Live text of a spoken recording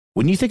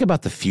When you think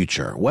about the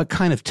future, what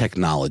kind of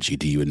technology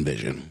do you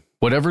envision?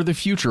 Whatever the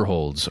future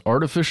holds,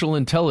 artificial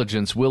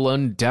intelligence will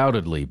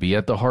undoubtedly be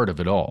at the heart of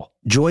it all.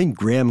 Join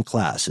Graham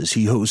Class as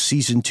he hosts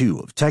Season 2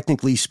 of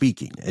Technically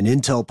Speaking, an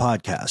Intel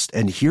podcast,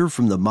 and hear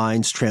from the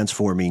minds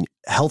transforming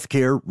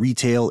healthcare,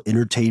 retail,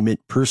 entertainment,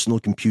 personal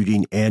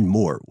computing, and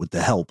more with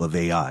the help of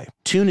AI.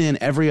 Tune in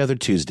every other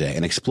Tuesday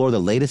and explore the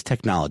latest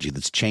technology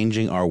that's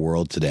changing our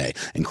world today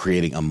and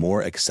creating a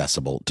more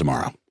accessible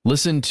tomorrow.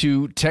 Listen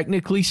to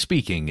Technically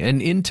Speaking,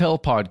 an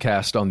Intel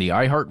podcast on the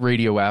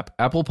iHeartRadio app,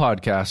 Apple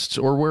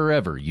Podcasts, or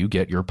wherever you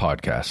get your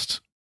podcasts.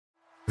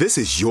 This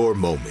is your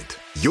moment,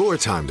 your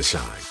time to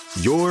shine,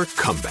 your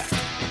comeback.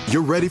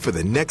 You're ready for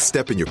the next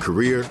step in your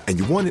career, and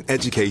you want an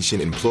education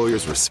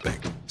employers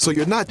respect. So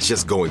you're not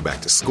just going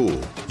back to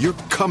school, you're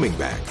coming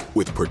back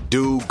with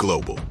Purdue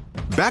Global.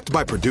 Backed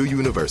by Purdue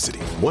University,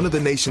 one of the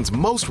nation's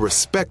most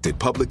respected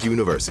public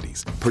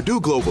universities, Purdue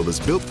Global is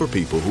built for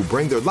people who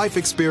bring their life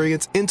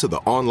experience into the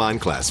online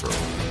classroom.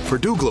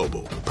 Purdue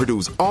Global,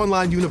 Purdue's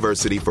online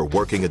university for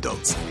working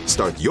adults.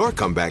 Start your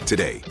comeback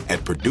today at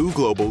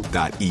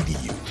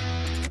purdueglobal.edu.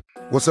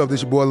 What's up,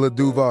 this your boy Lil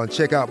Duval, and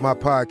check out my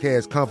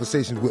podcast,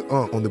 Conversations with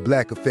Unc, on the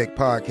Black Effect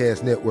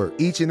Podcast Network.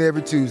 Each and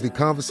every Tuesday,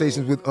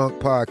 Conversations with Unc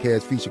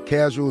podcast feature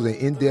casuals and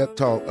in-depth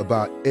talk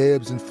about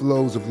ebbs and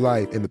flows of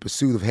life and the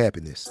pursuit of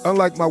happiness.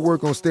 Unlike my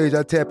work on stage,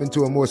 I tap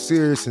into a more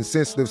serious and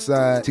sensitive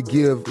side to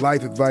give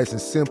life advice and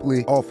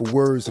simply offer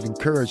words of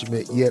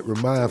encouragement, yet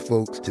remind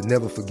folks to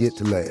never forget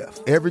to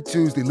laugh. Every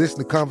Tuesday, listen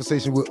to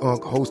Conversation with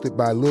Unc, hosted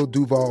by Lil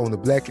Duval on the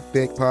Black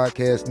Effect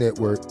Podcast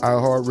Network,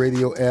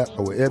 iHeartRadio app,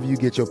 or wherever you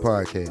get your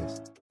podcasts.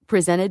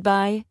 Presented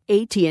by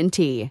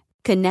AT&T.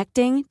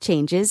 Connecting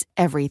changes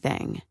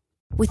everything.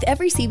 With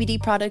every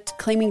CBD product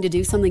claiming to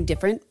do something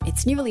different,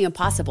 it's nearly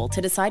impossible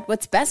to decide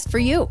what's best for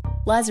you.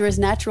 Lazarus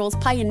Naturals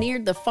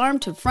pioneered the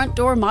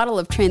farm-to-front-door model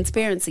of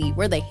transparency,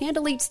 where they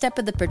handle each step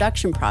of the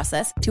production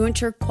process to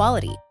ensure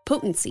quality,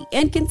 potency,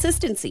 and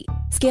consistency.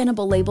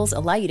 Scannable labels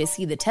allow you to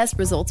see the test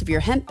results of your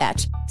hemp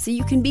batch, so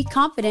you can be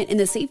confident in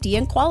the safety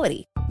and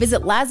quality.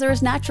 Visit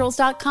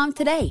LazarusNaturals.com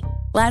today.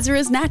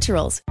 Lazarus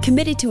Naturals,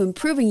 committed to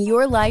improving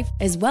your life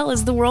as well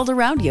as the world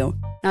around you.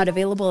 Not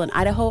available in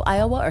Idaho,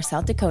 Iowa, or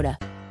South Dakota.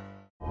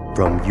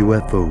 From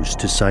UFOs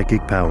to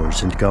psychic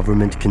powers and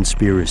government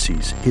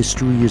conspiracies,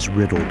 history is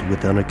riddled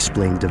with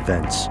unexplained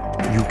events.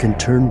 You can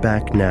turn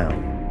back now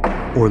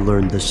or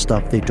learn the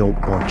stuff they don't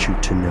want you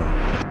to know.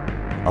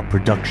 A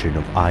production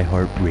of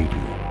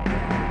iHeartRadio.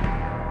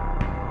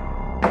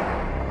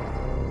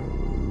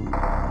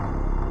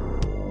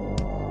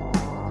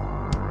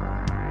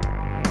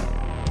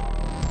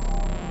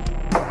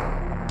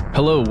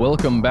 Hello,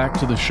 welcome back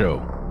to the show.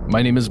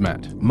 My name is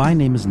Matt. My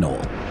name is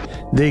Noel.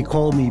 They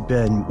call me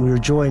Ben. We're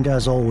joined,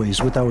 as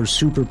always, with our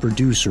super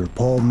producer,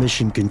 Paul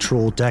Mission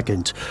Control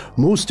Decant.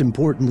 Most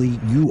importantly,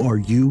 you are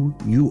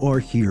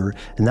here,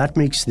 and that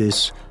makes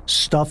this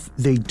stuff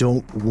they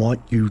don't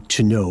want you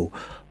to know.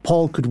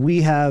 Paul, could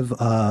we have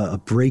a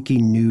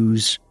breaking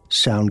news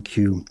sound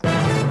cue?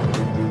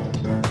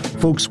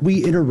 Folks,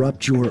 we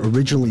interrupt your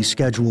originally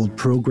scheduled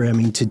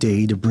programming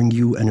today to bring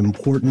you an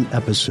important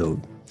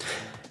episode.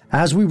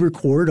 As we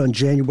record on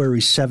January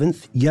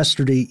 7th,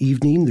 yesterday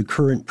evening, the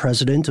current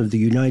president of the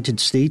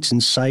United States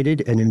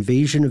incited an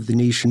invasion of the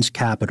nation's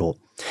capital,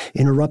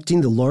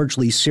 interrupting the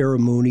largely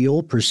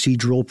ceremonial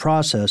procedural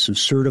process of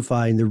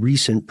certifying the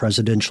recent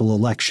presidential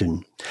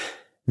election.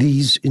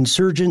 These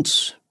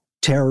insurgents,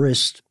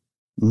 terrorists,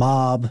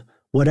 mob,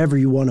 whatever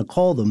you want to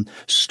call them,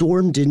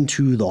 stormed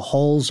into the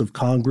halls of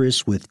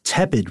Congress with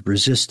tepid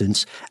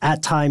resistance,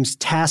 at times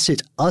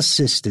tacit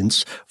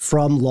assistance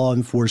from law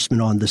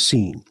enforcement on the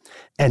scene.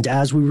 And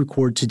as we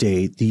record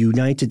today, the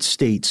United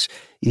States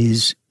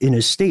is in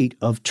a state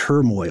of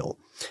turmoil.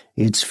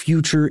 Its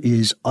future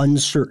is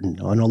uncertain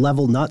on a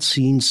level not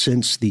seen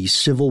since the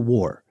Civil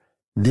War.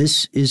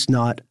 This is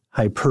not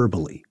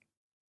hyperbole.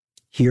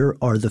 Here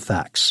are the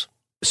facts.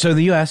 So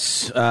the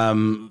U.S.,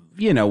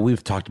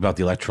 we've talked about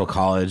the Electoral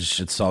College.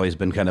 It's always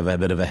been kind of a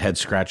bit of a head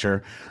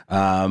scratcher.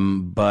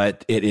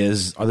 But it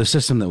is the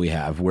system that we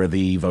have where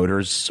the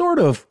voters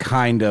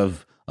kind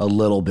of a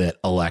little bit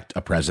elect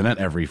a president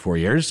every 4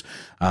 years.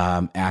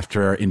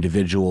 After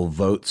individual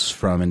votes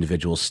from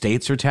individual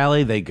states are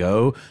tallied, they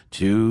go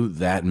to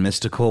that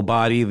mystical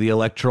body, the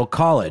Electoral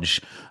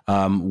College,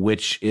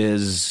 which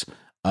is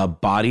a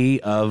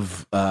body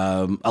of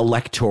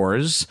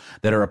electors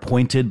that are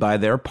appointed by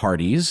their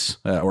parties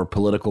or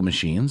political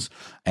machines.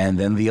 And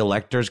then the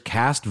electors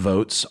cast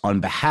votes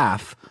on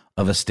behalf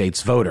of a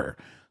state's voter.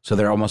 So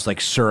they're almost like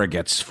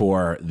surrogates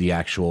for the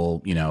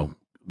actual,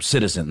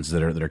 citizens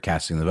that are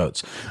casting the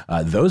votes.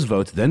 Those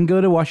votes then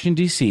go to Washington,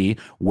 D.C.,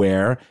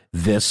 where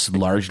this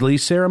entirely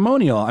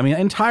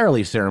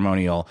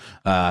ceremonial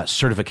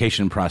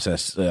certification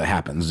process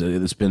happens.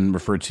 It's been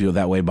referred to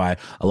that way by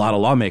a lot of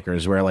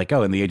lawmakers where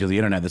in the age of the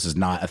internet, this is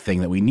not a thing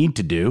that we need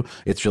to do.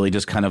 It's really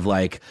just kind of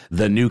like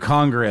the new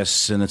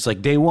Congress. And it's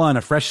like day one,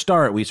 a fresh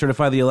start. We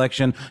certify the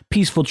election,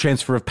 peaceful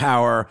transfer of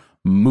power,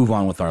 move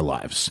on with our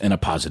lives in a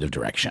positive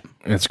direction.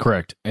 That's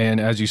correct.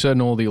 And as you said,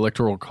 Noel, the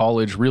Electoral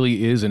College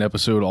really is an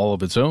episode all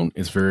of its own.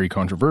 It's very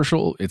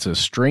controversial. It's a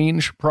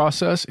strange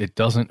process. It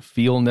doesn't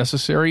feel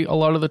necessary a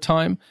lot of the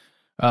time.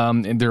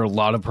 And there are a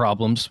lot of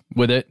problems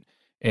with it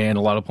and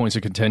a lot of points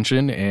of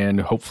contention. And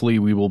hopefully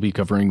we will be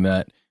covering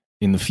that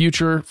in the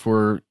future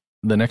for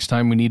the next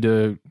time we need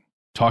to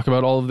talk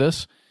about all of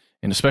this.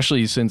 And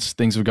especially since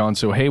things have gone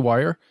so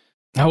haywire.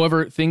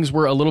 However, things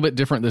were a little bit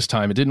different this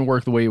time. It didn't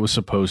work the way it was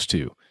supposed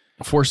to.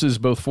 Forces,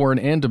 both foreign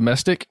and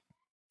domestic,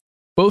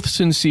 both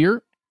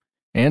sincere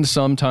and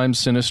sometimes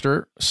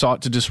sinister,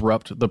 sought to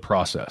disrupt the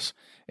process.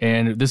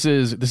 And this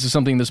is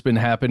something that's been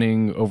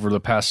happening over the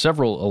past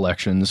several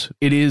elections.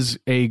 It is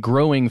a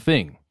growing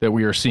thing that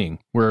we are seeing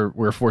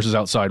where forces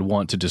outside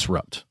want to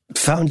disrupt.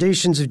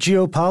 Foundations of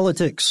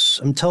geopolitics.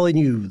 I'm telling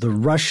you, the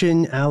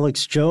Russian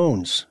Alex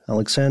Jones,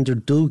 Alexander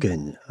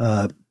Dugin.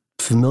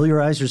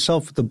 Familiarize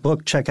yourself with the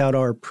book. Check out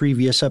our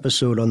previous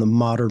episode on the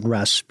modern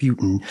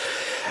Rasputin.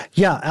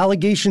 Yeah,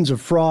 allegations of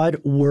fraud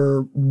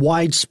were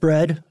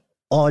widespread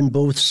on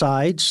both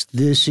sides.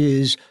 This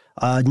is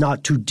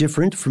not too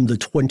different from the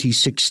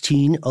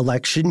 2016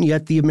 election,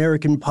 yet the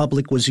American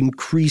public was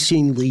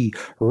increasingly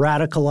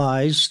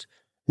radicalized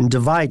and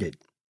divided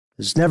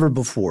as never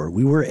before.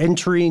 We were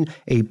entering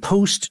a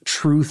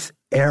post-truth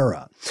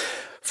era.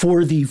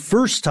 For the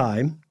first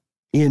time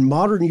in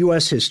modern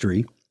U.S.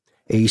 history,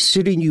 a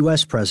sitting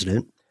U.S.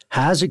 president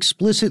has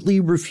explicitly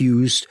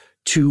refused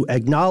to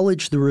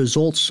acknowledge the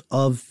results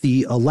of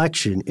the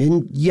election.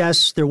 And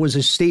yes, there was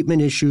a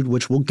statement issued,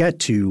 which we'll get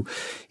to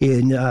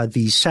in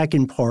the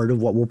second part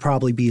of what will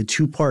probably be a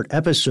two-part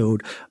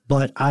episode.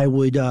 But I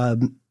would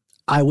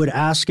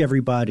ask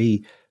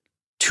everybody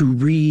to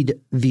read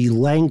the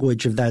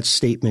language of that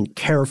statement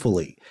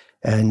carefully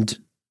and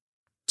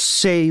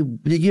say,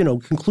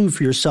 conclude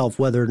for yourself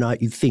whether or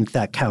not you think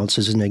that counts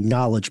as an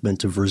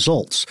acknowledgement of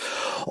results.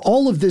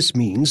 All of this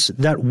means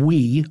that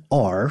we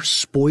are,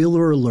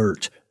 spoiler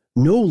alert,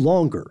 no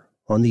longer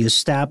on the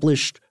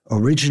established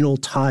original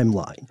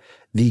timeline.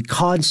 The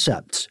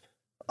concept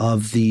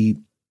of the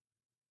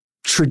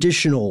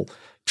traditional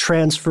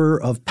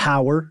transfer of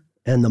power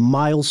and the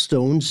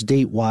milestones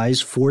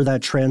date-wise for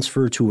that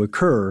transfer to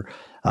occur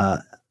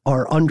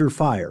are under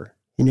fire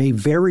in a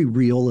very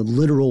real and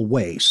literal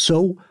way.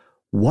 So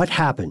what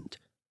happened?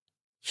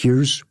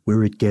 Here's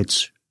where it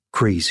gets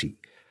crazy.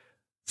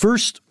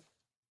 First,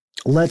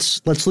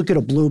 let's look at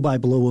a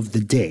blow-by-blow of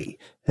the day,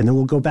 and then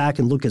we'll go back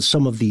and look at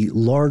some of the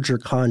larger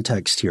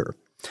context here.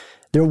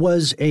 There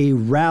was a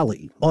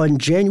rally. On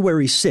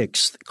January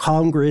 6th,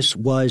 Congress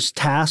was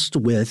tasked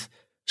with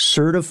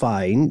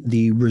certifying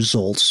the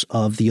results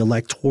of the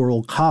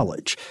Electoral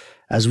College.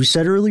 As we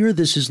said earlier,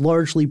 this is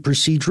largely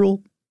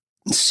procedural.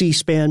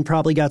 C-SPAN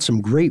probably got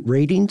some great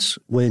ratings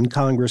when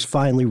Congress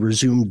finally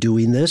resumed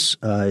doing this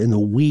in the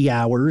wee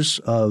hours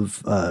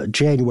of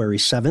January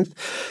 7th.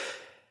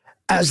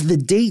 As the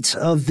date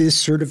of this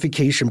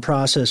certification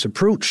process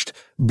approached,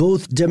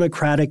 both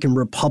Democratic and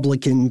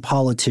Republican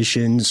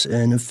politicians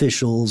and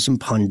officials and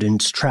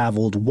pundits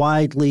traveled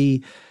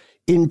widely,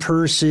 in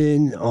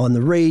person, on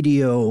the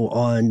radio,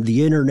 on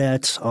the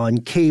internet, on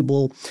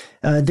cable.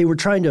 They were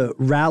trying to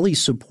rally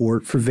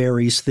support for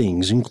various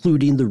things,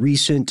 including the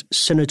recent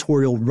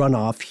senatorial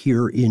runoff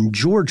here in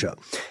Georgia.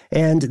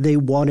 And they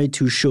wanted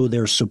to show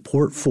their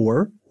support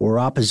for or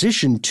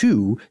opposition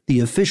to the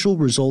official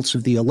results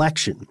of the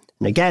election.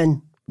 And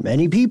again,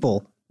 many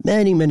people,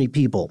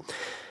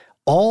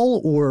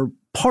 all or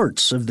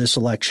parts of this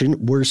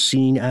election were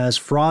seen as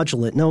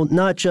fraudulent. No,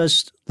 not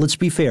just, let's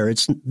be fair,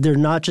 they're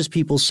not just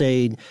people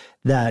saying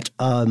that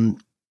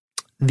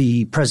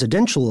the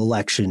presidential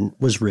election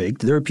was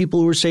rigged. There are people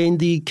who are saying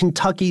the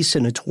Kentucky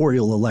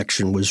senatorial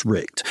election was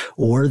rigged,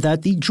 or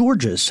that the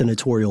Georgia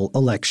senatorial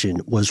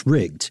election was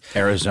rigged.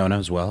 Arizona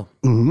as well.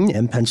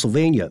 And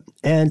Pennsylvania.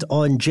 And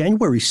on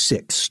January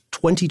 6,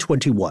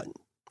 2021,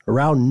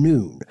 around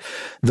noon,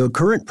 the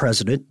current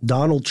president,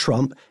 Donald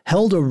Trump,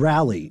 held a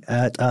rally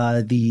at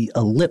the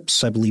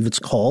Ellipse, I believe it's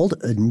called,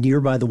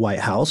 nearby the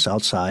White House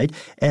outside.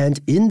 And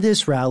in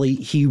this rally,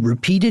 he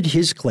repeated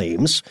his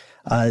claims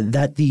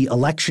that the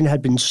election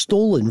had been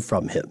stolen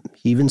from him.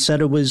 He even said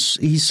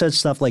he said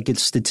stuff like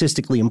it's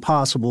statistically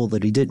impossible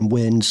that he didn't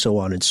win, so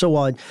on and so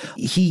on.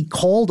 He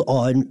called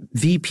on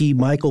VP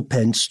Michael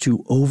Pence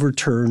to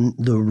overturn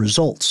the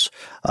results.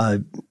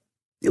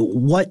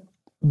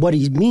 What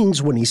he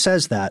means when he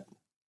says that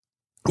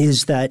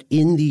is that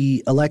in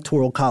the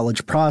Electoral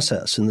College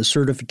process, in the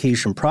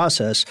certification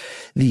process,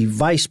 the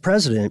vice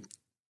president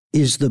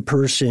is the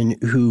person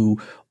who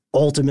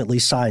ultimately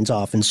signs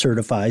off and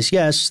certifies,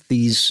 yes,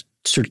 these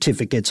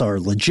certificates are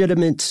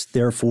legitimate,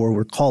 therefore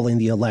we're calling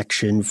the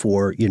election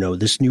for,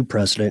 this new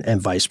president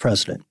and vice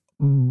president.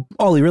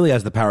 All he really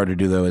has the power to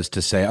do, though, is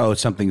to say,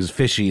 something's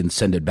fishy and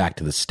send it back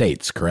to the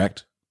states,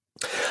 correct?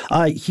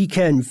 He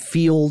can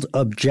field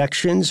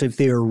objections if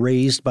they are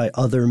raised by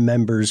other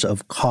members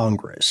of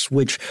Congress,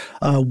 which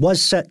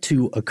was set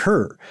to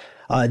occur.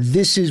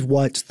 This is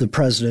what the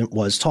president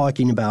was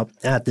talking about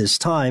at this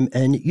time.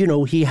 And,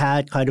 he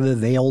had kind of a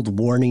veiled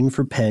warning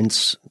for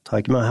Pence,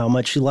 talking about how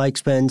much he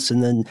likes Pence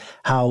and then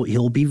how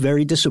he'll be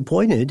very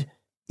disappointed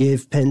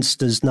if Pence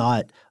does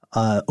not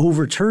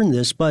overturn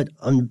this. But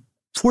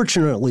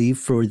unfortunately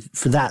for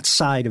that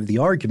side of the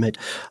argument,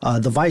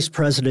 the vice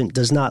president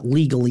does not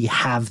legally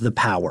have the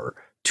power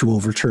to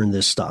overturn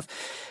this stuff.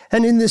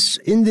 And in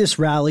this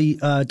rally,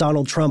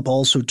 Donald Trump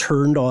also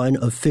turned on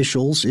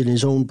officials in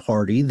his own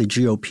party, the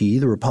GOP,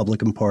 the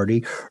Republican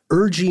Party,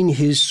 urging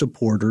his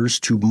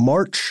supporters to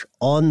march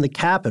on the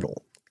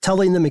Capitol,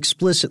 telling them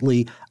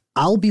explicitly,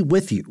 "I'll be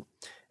with you."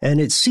 And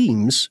it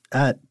seems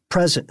at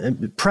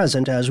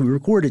present as we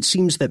record, it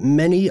seems that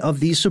many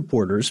of these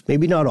supporters,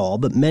 maybe not all,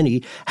 but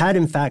many, had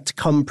in fact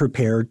come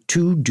prepared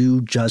to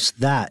do just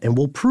that. And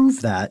we'll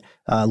prove that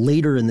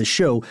later in the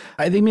show.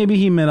 I think maybe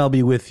he meant "I'll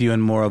be with you"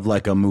 in more of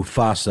like a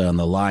Mufasa and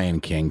the Lion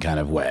King kind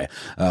of way,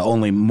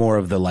 only more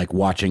of the like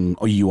watching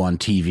you on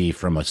TV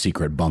from a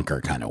secret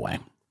bunker kind of way.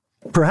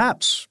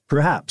 Perhaps,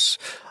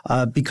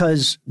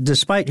 because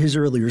despite his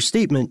earlier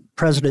statement,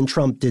 President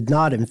Trump did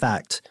not, in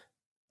fact,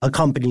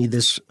 accompany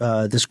this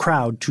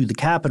crowd to the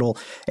Capitol.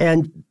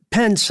 And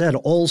Pence had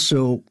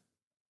also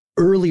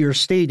earlier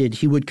stated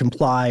he would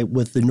comply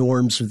with the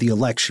norms of the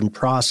election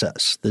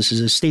process. This is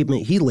a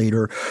statement he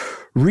later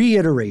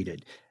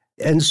reiterated.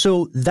 And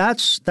so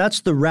that's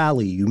the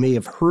rally you may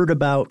have heard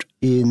about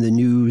in the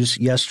news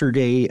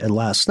yesterday and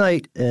last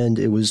night, and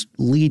it was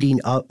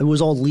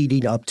all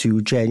leading up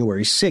to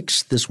January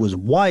 6th. This was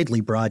widely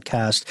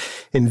broadcast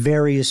in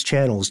various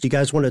channels. Do you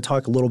guys want to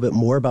talk a little bit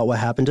more about what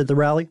happened at the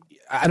rally?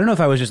 I don't know if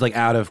I was just like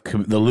out of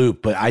the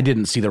loop, but I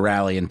didn't see the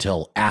rally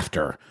until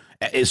after.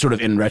 It's sort of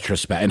in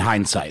retrospect, in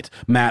hindsight.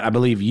 Matt, I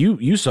believe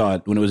you saw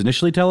it when it was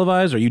initially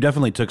televised, or you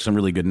definitely took some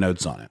really good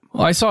notes on it.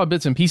 Well, I saw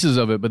bits and pieces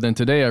of it, but then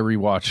today I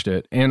rewatched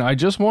it, and I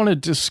just want to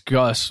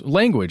discuss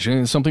language,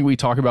 and it's something we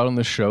talk about on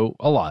this show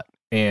a lot,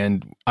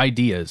 and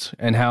ideas,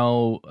 and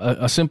how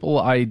a simple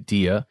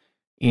idea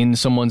in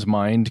someone's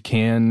mind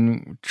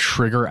can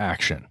trigger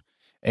action.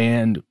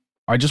 And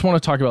I just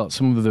want to talk about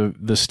some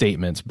of the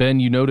statements. Ben,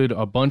 you noted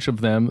a bunch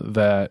of them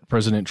that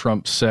President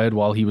Trump said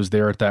while he was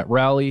there at that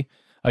rally,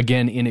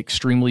 again, in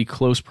extremely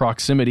close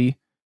proximity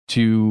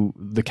to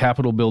the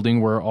Capitol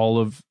building where all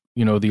of,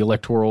 the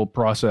electoral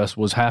process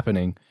was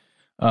happening.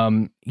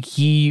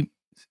 He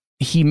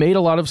made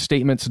a lot of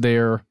statements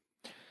there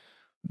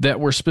that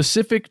were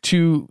specific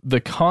to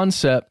the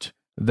concept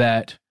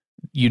that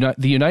the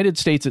United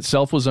States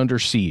itself was under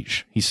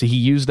siege. He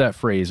used that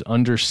phrase,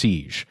 under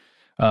siege,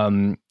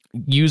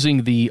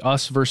 using the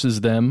us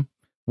versus them,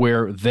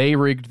 where they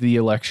rigged the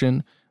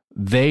election.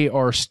 They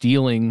are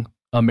stealing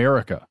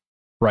America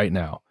right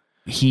now.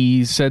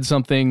 He said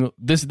something,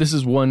 this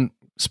is one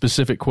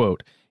specific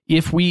quote: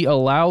 "If we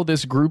allow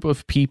this group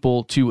of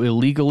people to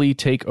illegally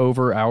take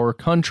over our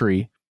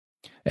country,"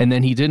 and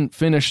then he didn't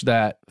finish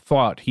that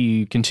thought.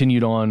 He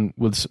continued on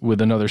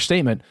with another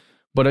statement.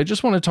 But I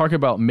just want to talk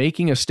about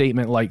making a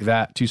statement like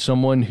that to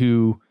someone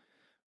who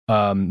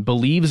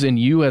believes in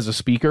you as a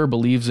speaker,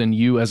 believes in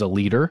you as a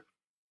leader.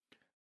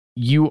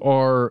 You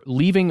are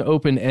leaving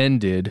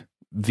open-ended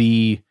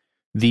the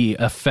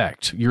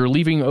effect. You're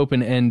leaving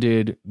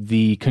open-ended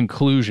the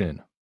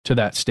conclusion to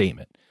that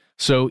statement.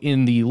 So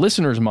in the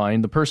listener's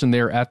mind, the person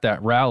there at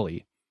that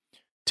rally,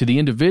 to the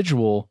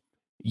individual,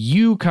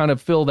 you kind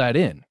of fill that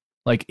in.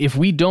 Like, if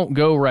we don't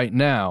go right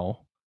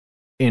now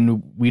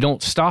and we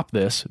don't stop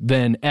this,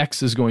 then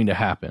X is going to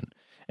happen.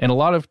 And a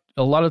lot of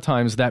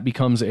times that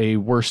becomes a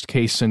worst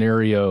case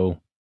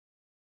scenario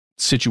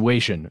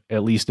situation,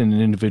 at least in an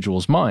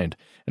individual's mind.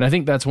 And I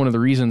think that's one of the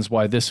reasons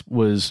why this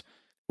was,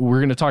 we're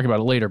going to talk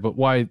about it later, but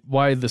why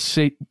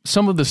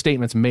some of the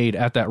statements made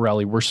at that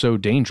rally were so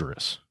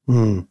dangerous.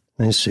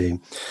 I see.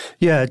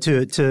 Yeah,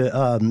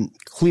 to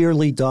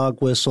clearly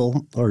dog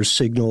whistle or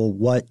signal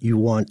what you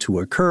want to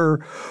occur,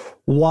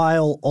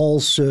 while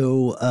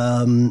also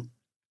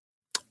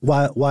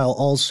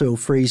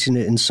phrasing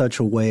it in such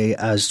a way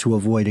as to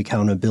avoid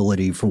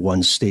accountability for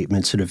one's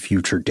statements at a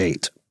future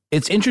date.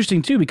 It's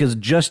interesting, too, because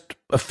just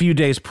a few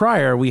days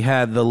prior, we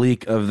had the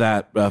leak of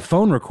that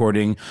phone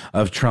recording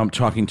of Trump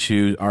talking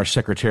to our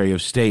Secretary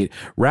of State,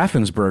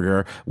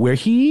 Raffensperger, where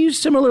he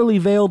similarly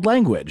veiled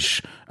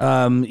language.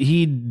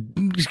 It's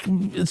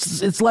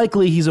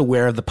likely he's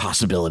aware of the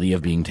possibility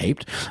of being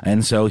taped.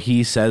 And so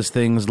he says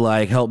things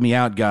like, "Help me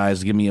out,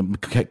 guys. Give me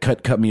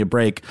cut me a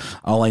break.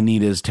 All I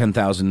need is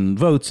 10,000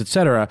 votes,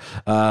 etc."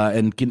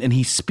 And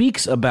he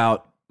speaks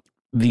about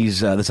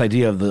this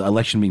idea of the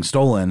election being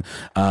stolen,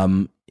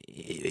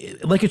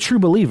 like a true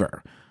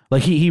believer.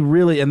 Like he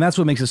really, and that's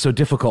what makes it so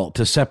difficult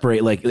to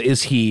separate. Like,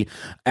 is he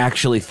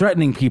actually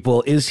threatening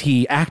people? Is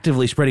he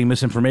actively spreading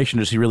misinformation?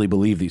 Does he really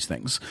believe these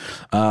things?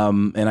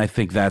 And I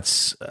think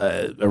that's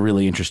a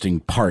really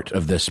interesting part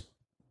of this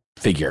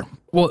figure.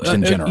 Well,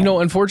 in general,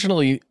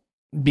 unfortunately,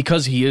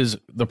 because he is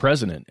the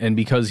president and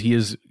because he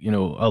is,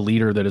 a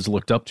leader that is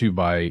looked up to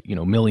by,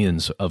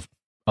 millions of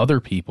other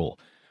people,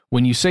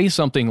 when you say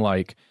something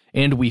like,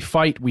 and we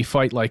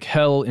fight like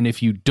hell. And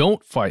if you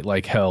don't fight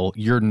like hell,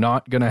 you're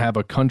not going to have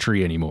a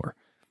country anymore.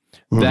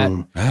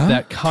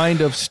 That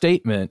kind of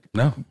statement.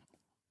 No,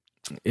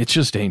 it's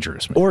just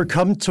dangerous, man. Or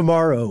come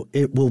tomorrow,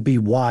 it will be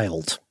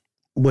wild,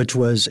 which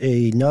was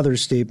another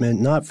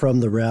statement, not from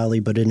the rally,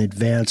 but in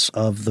advance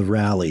of the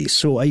rally.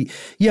 So I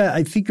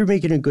think you're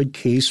making a good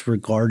case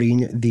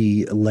regarding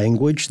the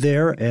language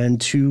there.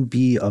 And to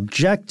be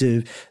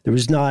objective, there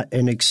was not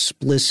an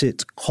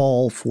explicit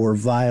call for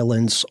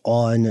violence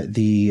on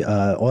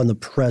the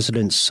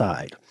president's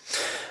side.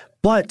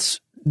 But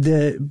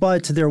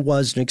there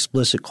was an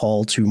explicit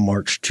call to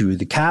march to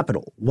the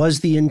Capitol.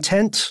 Was the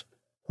intent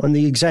on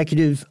the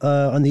executive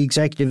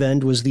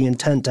end, was the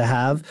intent to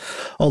have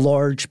a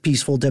large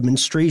peaceful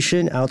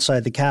demonstration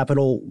outside the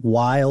Capitol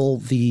while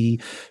the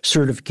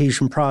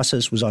certification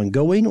process was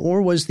ongoing,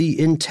 or was the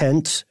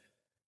intent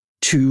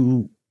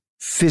to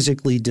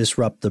physically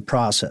disrupt the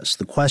process?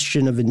 The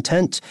question of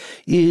intent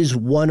is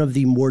one of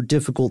the more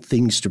difficult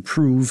things to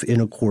prove in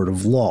a court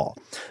of law.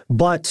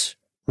 But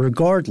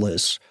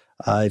regardless,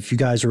 if you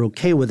guys are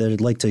okay with it,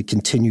 I'd like to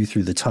continue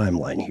through the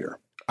timeline here.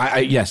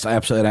 Yes,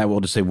 absolutely. And I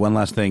will just say one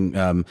last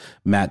thing,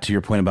 Matt, to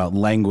your point about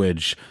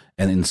language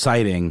and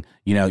inciting.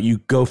 You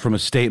go from a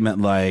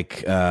statement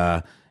like,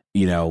 if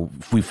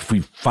we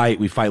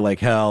fight like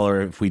hell,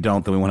 or if we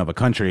don't, then we won't have a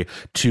country,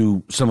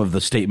 to some of the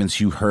statements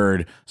you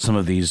heard some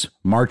of these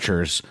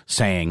marchers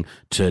saying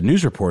to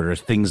news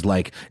reporters, things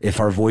like, if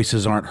our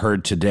voices aren't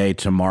heard today,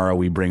 tomorrow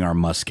we bring our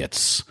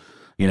muskets.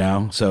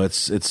 So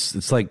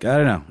it's like, I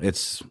don't know.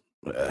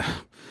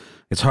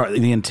 It's hard.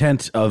 The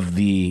intent of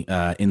the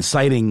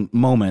inciting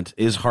moment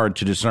is hard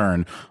to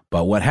discern,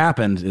 but what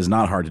happened is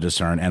not hard to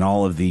discern. And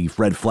all of the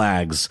red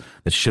flags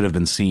that should have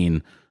been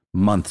seen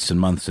months and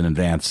months in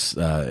advance,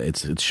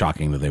 it's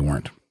shocking that they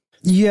weren't.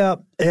 Yeah.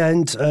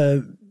 And,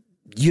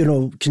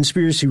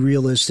 conspiracy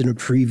realist in a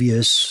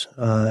previous,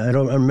 I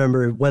don't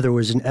remember whether it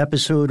was an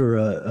episode or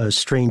a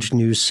strange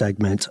news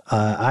segment.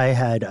 I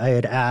had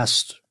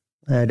asked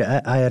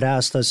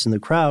us in the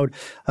crowd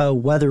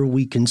whether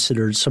we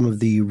considered some of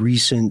the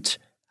recent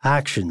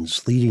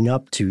actions leading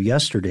up to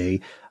yesterday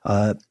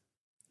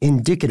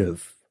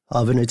indicative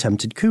of an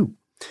attempted coup.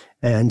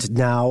 And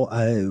now,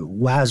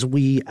 as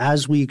we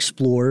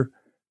explore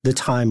the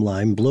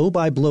timeline blow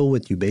by blow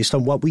with you based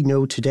on what we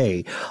know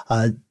today,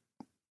 I'd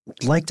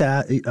like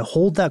to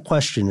hold that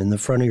question in the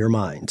front of your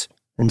mind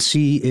and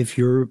see if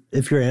your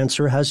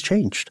answer has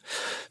changed.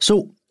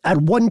 So at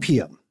 1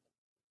 p.m.,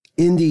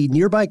 in the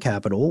nearby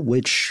Capitol,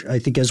 which I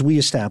think, as we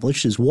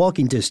established, is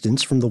walking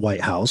distance from the White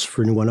House,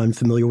 for anyone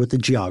unfamiliar with the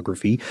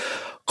geography,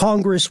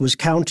 Congress was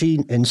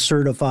counting and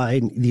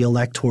certifying the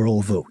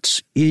electoral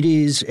votes. It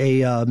is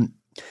a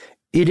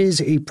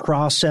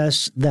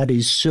process that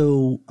is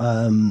so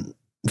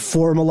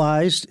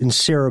formalized and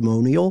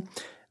ceremonial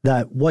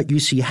that what you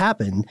see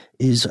happen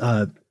is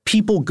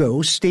people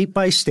go state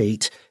by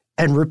state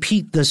and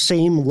repeat the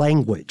same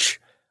language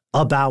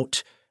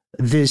about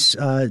this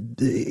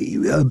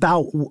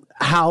about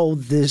how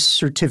this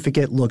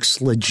certificate looks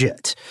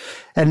legit.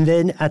 And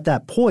then at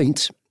that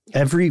point,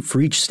 for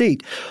each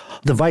state,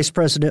 the vice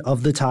president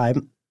of the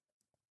time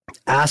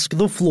asks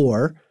the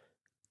floor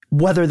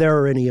whether there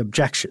are any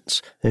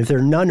objections. And if there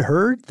are none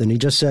heard, then he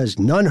just says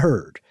none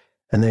heard,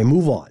 and they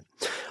move on.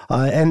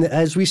 And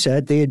as we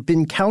said, they had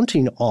been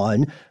counting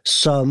on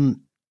several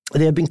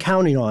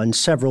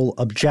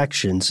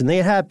objections, and they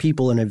had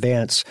people in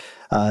advance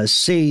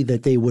say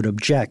that they would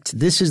object.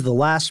 This is the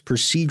last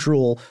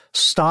procedural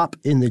stop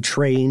in the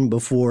train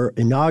before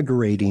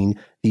inaugurating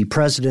the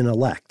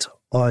president-elect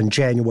on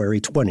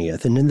January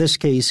 20th. And in this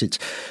case, it's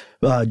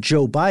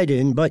Joe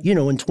Biden. But, in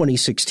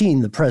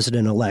 2016, the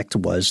president-elect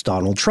was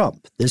Donald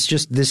Trump.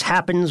 This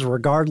happens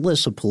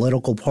regardless of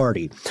political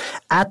party.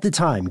 At the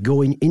time,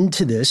 going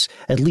into this,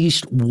 at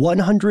least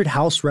 100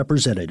 House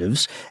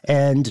representatives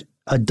and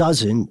a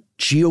dozen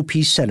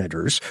GOP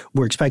senators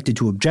were expected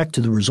to object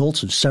to the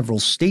results of several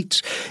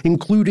states,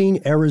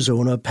 including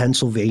Arizona,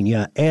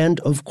 Pennsylvania, and,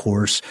 of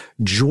course,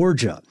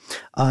 Georgia.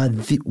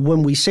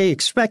 When we say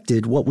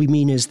expected, what we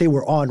mean is they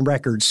were on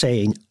record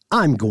saying,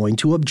 I'm going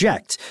to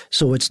object.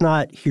 So it's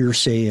not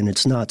hearsay and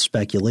it's not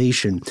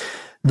speculation.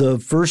 The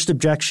first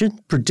objection,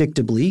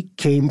 predictably,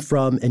 came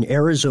from an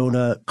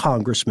Arizona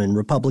congressman,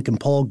 Republican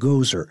Paul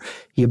Gosar.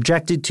 He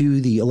objected to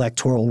the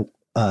electoral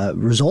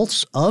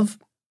results of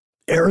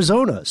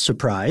Arizona.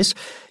 Surprise.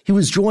 He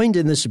was joined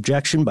in this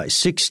objection by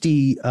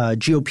 60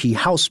 GOP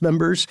House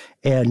members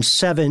and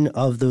 7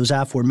 of those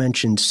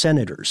aforementioned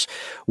senators.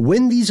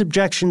 When these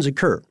objections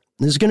occur,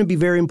 this is going to be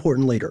very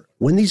important later.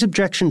 When these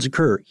objections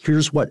occur,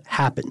 here's what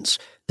happens.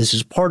 This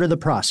is part of the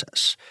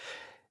process.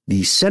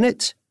 The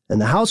Senate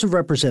and the House of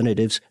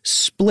Representatives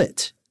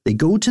split. They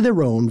go to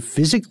their own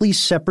physically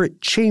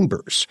separate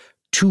chambers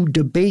to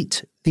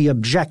debate the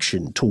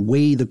objection, to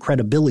weigh the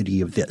credibility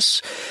of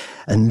this.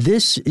 And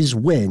this is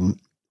when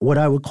what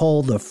I would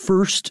call the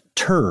first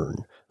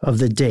turn of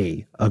the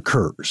day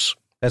occurs.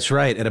 That's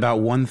right. At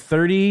about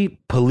 1:30,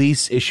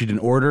 police issued an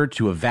order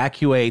to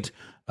evacuate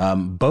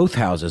both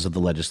houses of the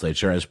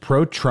legislature as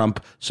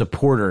pro-Trump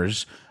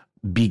supporters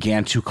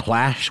began to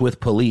clash with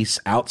police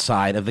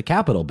outside of the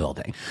Capitol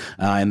building.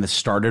 And this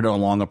started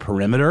along a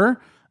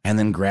perimeter and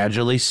then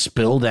gradually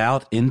spilled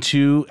out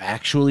into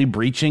actually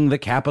breaching the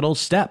Capitol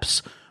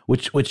steps,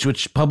 which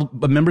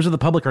members of the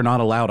public are not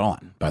allowed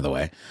on, by the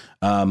way.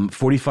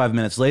 45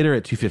 minutes later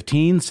at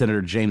 2:15,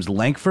 Senator James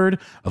Lankford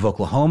of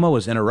Oklahoma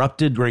was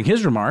interrupted during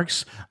his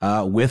remarks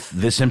with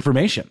this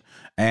information.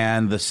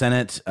 And the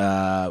Senate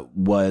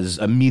was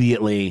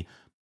immediately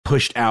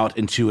pushed out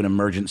into an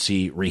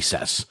emergency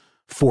recess,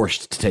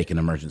 forced to take an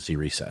emergency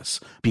recess,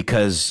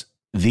 because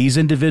these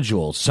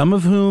individuals, some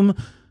of whom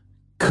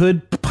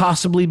could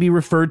possibly be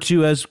referred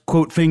to as,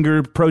 quote,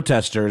 finger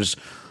protesters,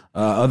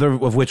 other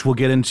of which we'll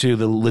get into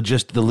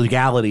the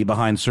legality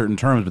behind certain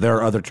terms, but there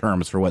are other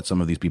terms for what some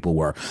of these people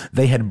were.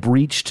 They had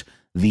breached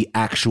the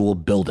actual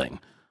building.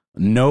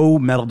 No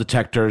metal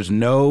detectors,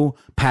 no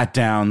pat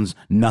downs,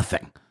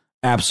 nothing.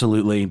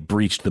 Absolutely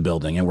breached the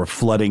building and were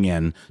flooding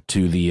in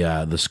to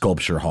the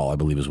sculpture hall, I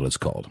believe is what it's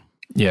called.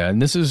 Yeah,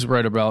 and this is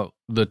right about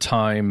the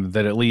time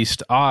that at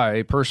least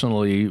I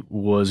personally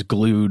was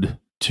glued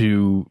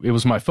to, it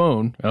was my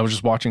phone, and I was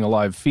just watching a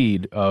live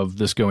feed of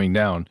this going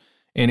down.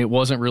 And it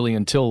wasn't really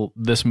until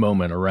this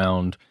moment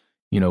around,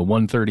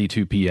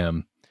 1:32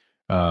 p.m.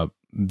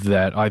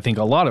 That I think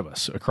a lot of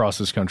us across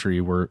this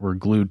country were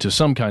glued to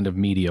some kind of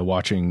media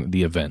watching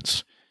the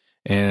events.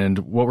 And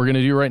what we're going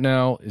to do right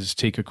now is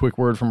take a quick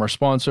word from our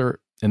sponsor,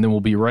 and then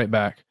we'll be right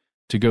back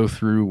to go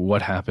through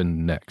what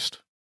happened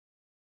next.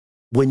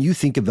 When you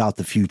think about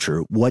the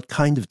future, what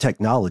kind of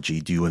technology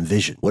do you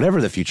envision?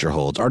 Whatever the future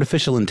holds,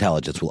 artificial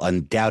intelligence will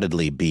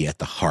undoubtedly be at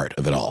the heart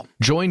of it all.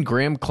 Join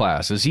Graham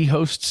Class as he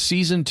hosts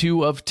Season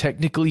 2 of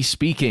Technically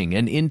Speaking,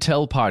 an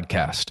Intel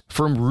podcast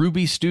from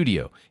Ruby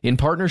Studio in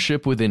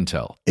partnership with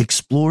Intel.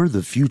 Explore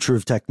the future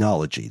of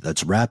technology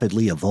that's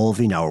rapidly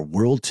evolving our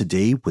world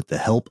today with the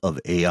help of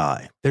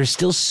AI. There's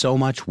still so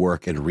much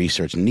work and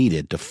research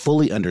needed to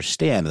fully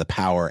understand the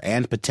power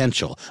and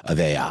potential of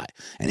AI,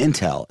 and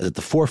Intel is at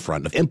the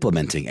forefront of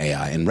implementing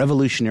AI and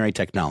revolutionary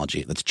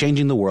technology that's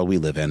changing the world we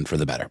live in for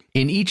the better.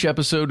 In each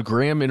episode,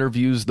 Graham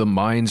interviews the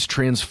minds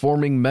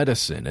transforming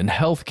medicine and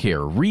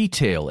healthcare,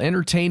 retail,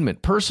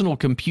 entertainment, personal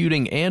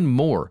computing, and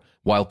more,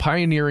 while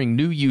pioneering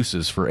new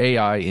uses for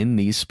AI in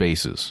these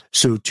spaces.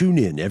 So tune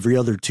in every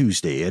other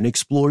Tuesday and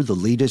explore the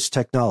latest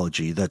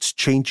technology that's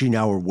changing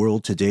our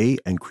world today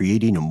and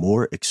creating a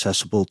more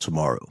accessible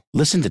tomorrow.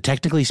 Listen to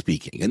Technically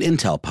Speaking, an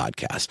Intel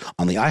podcast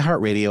on the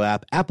iHeartRadio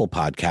app, Apple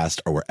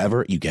Podcast, or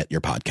wherever you get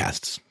your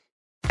podcasts.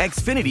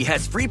 Xfinity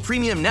has free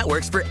premium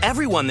networks for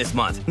everyone this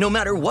month, no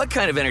matter what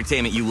kind of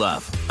entertainment you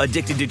love.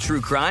 Addicted to true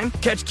crime?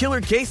 Catch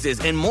killer cases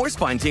and more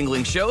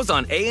spine-tingling shows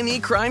on A&E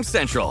Crime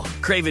Central.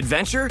 Crave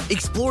adventure?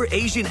 Explore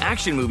Asian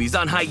action movies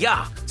on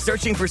Hi-Ya.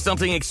 Searching for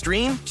something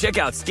extreme? Check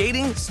out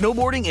skating,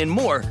 snowboarding, and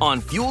more on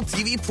Fuel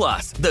TV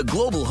Plus, the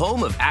global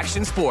home of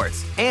action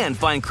sports. And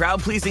find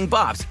crowd-pleasing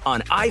bops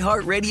on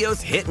iHeartRadio's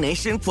Hit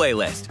Nation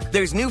playlist.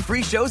 There's new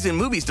free shows and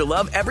movies to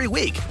love every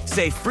week.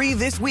 Say free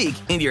this week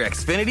in your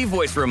Xfinity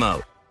voice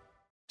remote.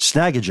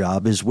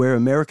 Snagajob is where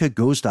America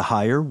goes to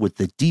hire with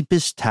the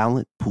deepest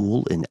talent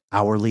pool in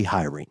hourly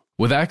hiring.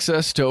 With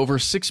access to over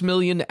 6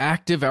 million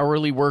active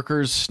hourly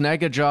workers,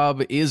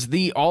 Snagajob is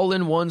the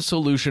all-in-one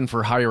solution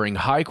for hiring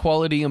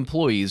high-quality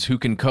employees who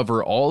can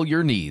cover all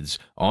your needs,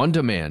 on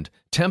demand,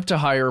 temp to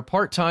hire,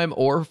 part-time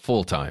or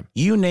full-time.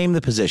 You name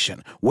the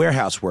position: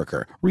 warehouse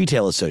worker,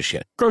 retail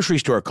associate, grocery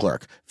store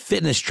clerk,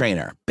 fitness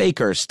trainer,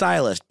 baker,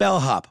 stylist,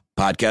 bellhop,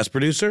 podcast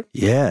producer.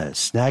 Yeah,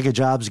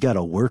 Snagajob's got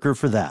a worker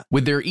for that.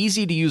 With their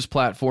easy-to-use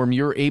platform,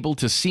 you're able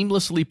to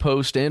seamlessly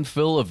post and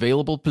fill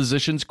available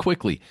positions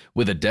quickly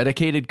with a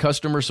dedicated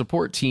customer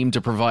support team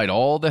to provide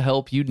all the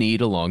help you need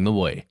along the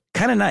way.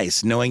 Kind of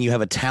nice knowing you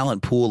have a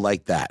talent pool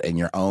like that in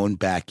your own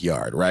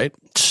backyard, right?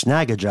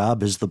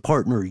 Snagajob is the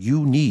partner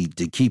you need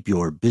to keep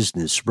your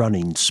business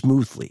running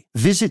smoothly.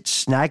 Visit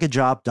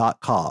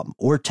snagajob.com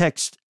or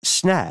text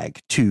SNAG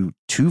to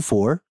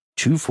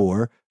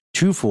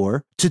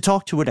 242424 to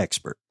talk to an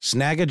expert.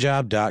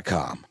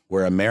 Snagajob.com,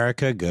 where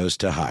America goes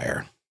to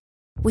hire.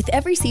 With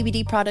every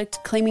CBD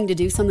product claiming to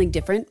do something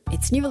different,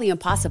 it's nearly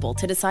impossible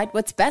to decide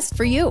what's best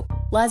for you.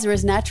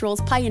 Lazarus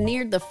Naturals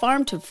pioneered the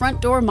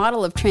farm-to-front-door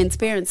model of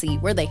transparency,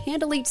 where they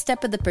handle each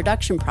step of the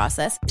production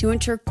process to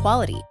ensure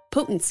quality,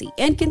 potency,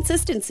 and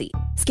consistency.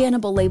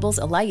 Scannable labels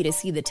allow you to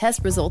see the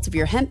test results of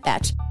your hemp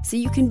batch, so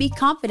you can be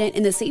confident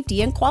in the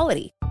safety and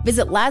quality.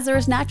 Visit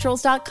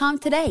LazarusNaturals.com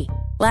today.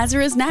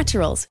 Lazarus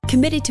Naturals,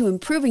 committed to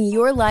improving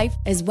your life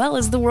as well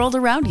as the world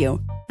around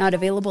you. Not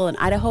available in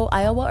Idaho,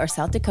 Iowa, or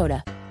South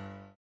Dakota.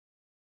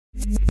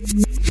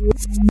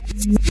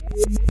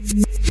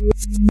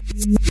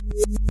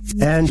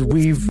 And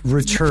we've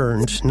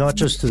returned not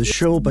just to the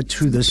show, but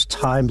to this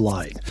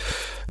timeline.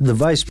 The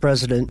Vice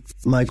President,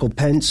 Michael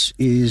Pence,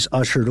 is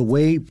ushered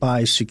away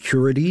by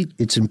security.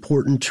 It's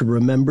important to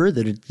remember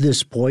that at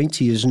this point,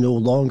 he is no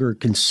longer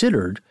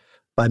considered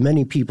by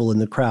many people in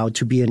the crowd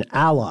to be an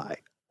ally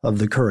of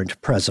the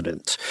current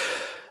president.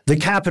 The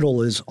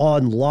Capitol is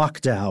on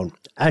lockdown.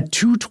 At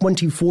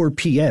 2:24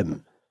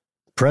 p.m.,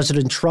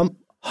 President Trump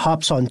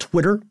hops on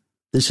Twitter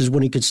This is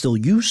when he could still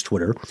use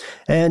Twitter.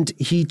 And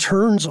he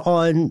turns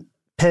on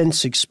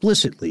Pence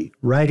explicitly,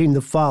 writing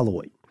the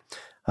following.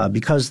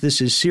 Because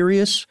this is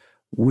serious,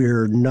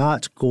 we're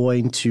not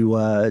going to,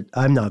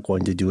 I'm not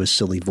going to do a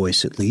silly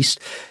voice at least,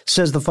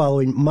 says the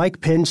following: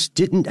 Mike Pence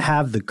didn't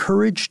have the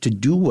courage to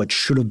do what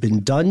should have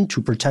been done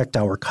to protect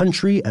our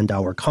country and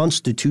our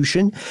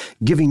Constitution,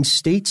 giving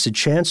states a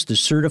chance to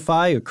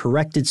certify a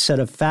corrected set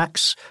of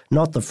facts,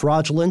 not the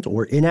fraudulent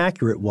or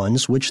inaccurate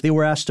ones which they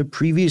were asked to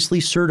previously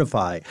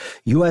certify.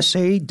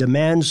 USA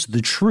demands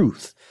the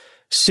truth.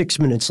 6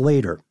 minutes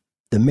later,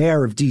 the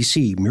mayor of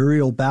D.C.,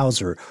 Muriel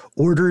Bowser,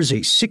 orders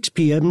a 6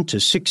 p.m. to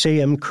 6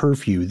 a.m.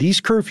 curfew. These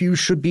curfews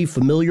should be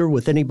familiar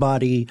with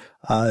anybody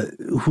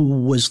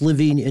who was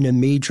living in a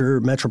major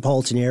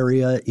metropolitan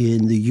area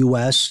in the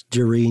U.S.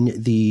 during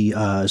the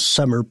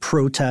summer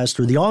protest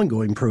or the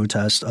ongoing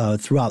protest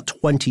throughout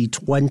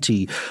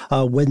 2020,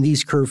 when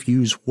these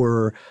curfews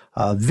were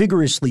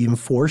vigorously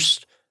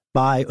enforced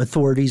by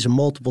authorities in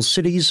multiple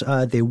cities.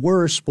 They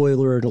were,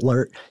 spoiler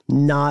alert,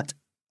 not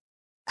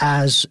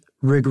as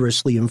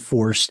rigorously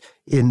enforced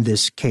in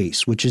this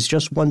case, which is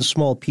just one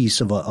small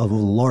piece of a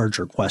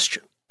larger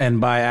question.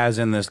 And by as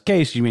in this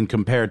case, you mean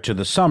compared to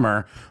the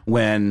summer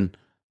when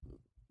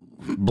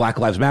Black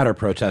Lives Matter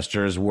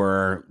protesters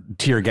were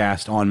tear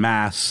gassed en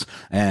masse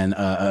and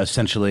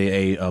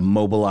essentially a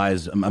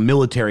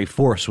military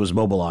force was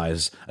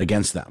mobilized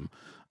against them.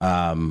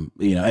 And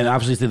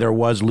obviously there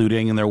was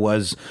looting and there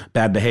was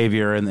bad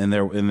behavior and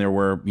there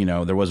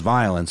was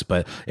violence,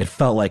 but it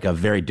felt like a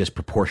very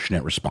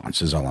disproportionate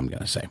response is all I'm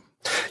going to say.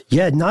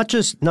 Yeah, not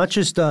just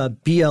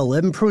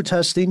BLM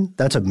protesting.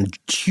 That's a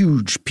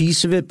huge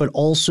piece of it, but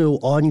also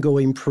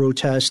ongoing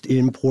protest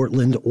in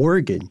Portland,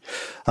 Oregon,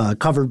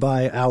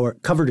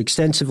 covered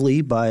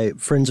extensively by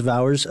friends of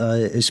ours,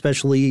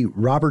 especially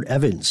Robert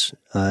Evans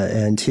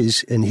and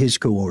his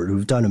cohort,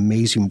 who've done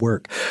amazing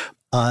work.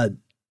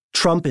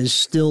 Trump is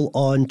still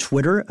on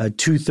Twitter at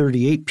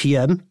 2:38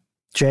 p.m.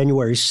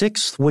 January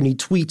 6th, when he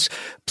tweets,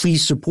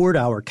 "Please support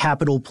our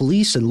Capitol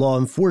Police and law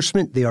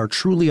enforcement. They are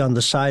truly on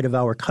the side of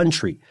our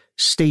country.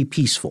 Stay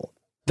peaceful."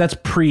 That's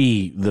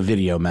pre the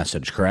video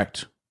message,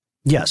 correct?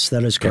 Yes,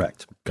 that is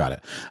correct. Okay. Got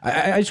it.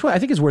 I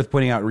think it's worth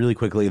pointing out really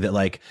quickly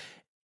that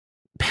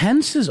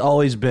Pence has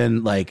always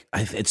been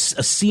it's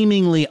a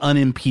seemingly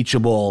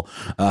unimpeachable,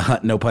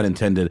 no pun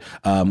intended,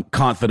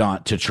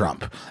 confidant to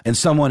Trump and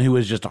someone who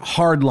is just a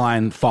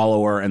hardline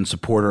follower and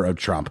supporter of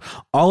Trump.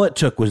 All it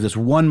took was this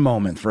one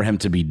moment for him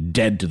to be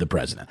dead to the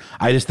president.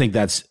 I just think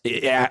that's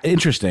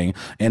interesting.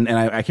 And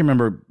I can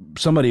remember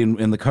somebody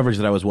in the coverage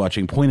that I was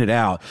watching pointed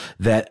out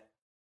that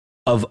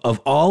of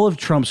all of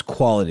Trump's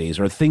qualities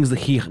or things that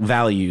he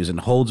values and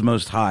holds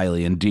most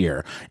highly and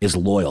dear is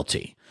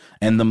loyalty.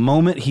 And the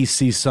moment he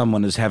sees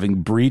someone as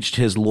having breached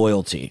his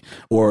loyalty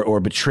or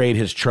betrayed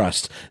his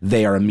trust,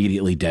 they are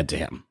immediately dead to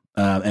him.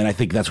 And I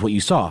think that's what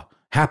you saw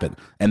happen.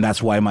 And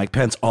that's why Mike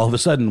Pence all of a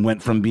sudden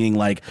went from being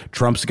like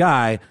Trump's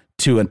guy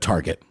to a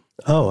target.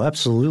 Oh,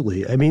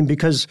 absolutely. I mean,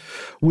 because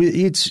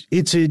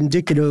it's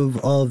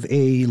indicative of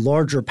a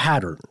larger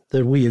pattern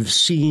that we have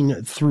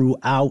seen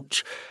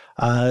throughout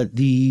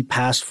the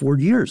past 4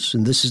 years.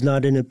 And this is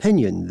not an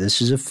opinion.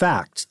 This is a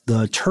fact.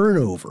 The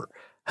turnover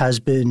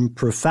has been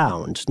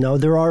profound. Now,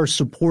 there are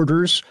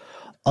supporters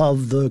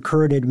of the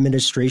current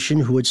administration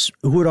who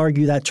would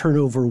argue that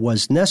turnover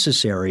was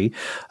necessary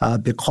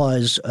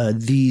because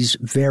these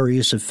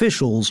various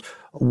officials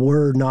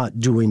were not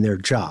doing their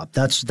job.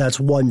 That's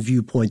one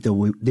viewpoint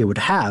that they would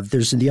have.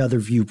 There's the other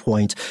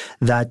viewpoint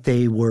that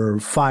they were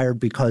fired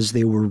because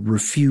they were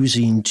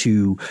refusing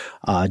to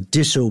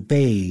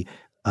disobey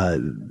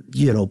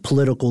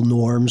political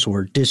norms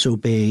or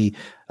disobey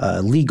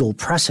legal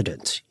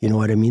precedent. You know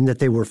what I mean? That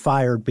they were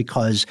fired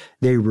because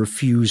they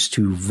refused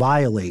to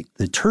violate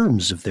the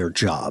terms of their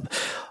job.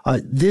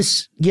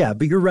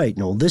 But you're right,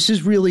 Noel. This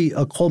is really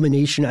a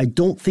culmination. I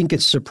don't think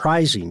it's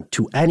surprising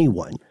to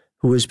anyone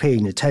who is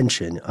paying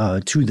attention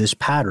to this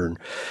pattern.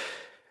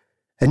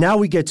 And now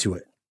we get to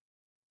it.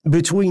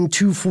 Between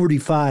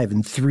 2:45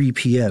 and 3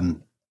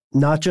 p.m.,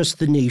 not just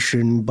the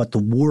nation, but the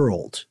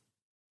world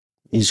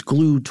is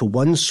glued to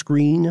one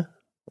screen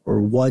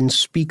or one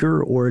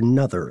speaker or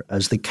another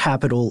as the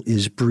Capitol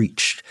is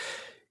breached.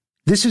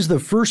 This is the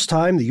first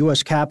time the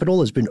U.S. Capitol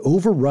has been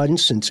overrun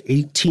since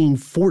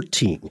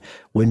 1814,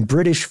 when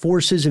British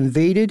forces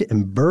invaded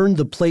and burned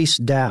the place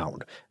down.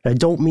 And I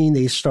don't mean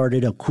they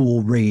started a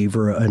cool rave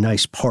or a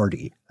nice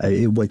party.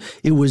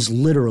 It was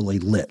literally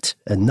lit,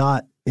 and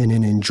not in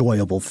an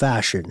enjoyable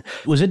fashion.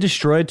 Was it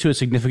destroyed to a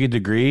significant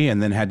degree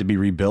and then had to be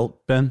rebuilt,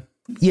 Ben?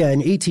 Yeah, in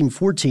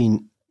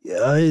 1814,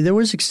 there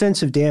was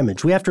extensive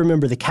damage. We have to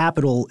remember the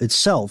Capitol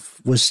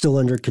itself was still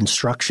under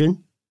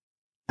construction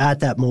at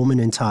that moment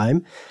in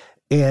time,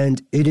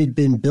 and it had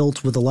been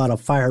built with a lot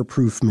of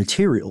fireproof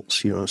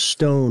materials,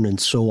 stone and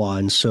so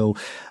on. So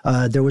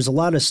there was a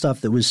lot of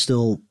stuff that was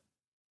still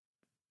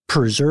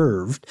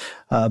preserved,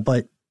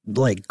 but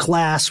like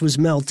glass was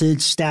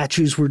melted,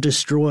 statues were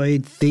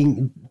destroyed,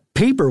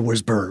 paper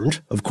was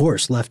burned, of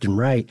course, left and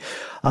right.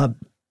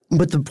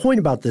 But the point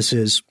about this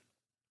is,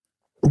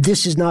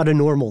 this is not a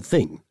normal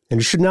thing. And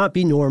it should not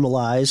be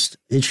normalized.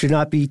 It should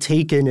not be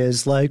taken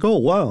as like, oh,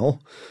 wow,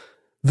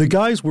 the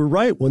guys were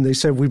right when they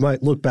said we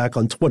might look back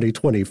on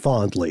 2020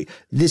 fondly.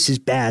 This is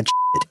bad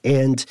shit.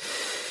 And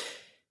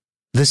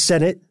the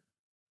Senate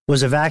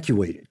was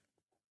evacuated.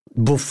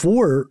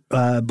 Before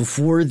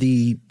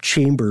the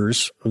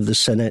chambers of the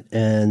Senate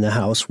and the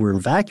House were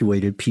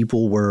evacuated,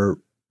 people were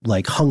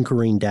like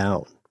hunkering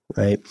down,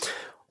 right?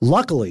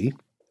 Luckily,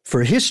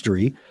 for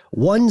history,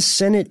 one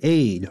Senate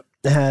aide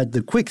had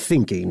the quick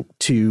thinking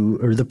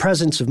or the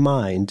presence of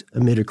mind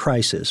amid a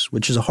crisis,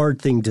 which is a hard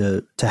thing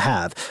to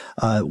have.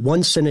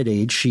 One Senate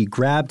aide, she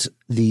grabbed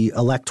the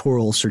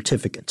electoral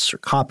certificates or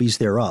copies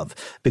thereof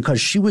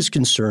because she was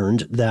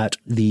concerned that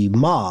the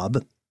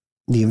mob,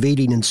 the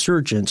invading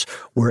insurgents,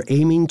 were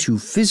aiming to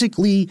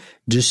physically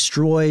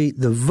destroy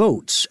the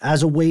votes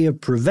as a way of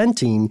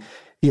preventing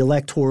the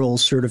electoral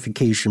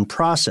certification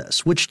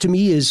process, which to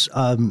me is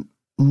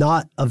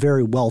not a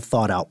very well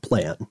thought out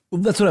plan.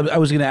 Well, that's what I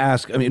was going to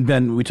ask. I mean,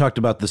 Ben, we talked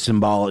about the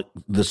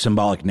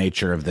symbolic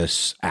nature of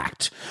this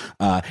act.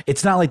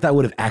 It's not like that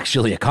would have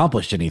actually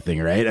accomplished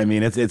anything, right? I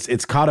mean,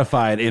 it's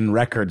codified in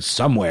records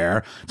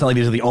somewhere. It's not like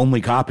these are the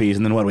only copies,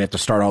 and then what, we have to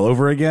start all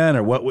over again,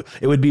 or what?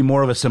 It would be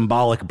more of a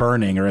symbolic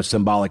burning or a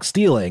symbolic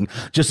stealing,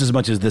 just as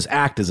much as this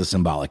act is a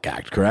symbolic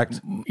act.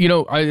 Correct? You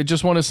know, I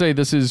just want to say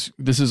this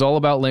is all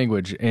about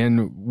language,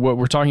 and what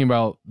we're talking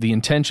about, the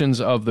intentions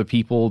of the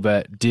people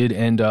that did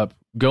end up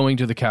going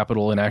to the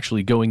Capitol and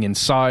actually going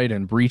inside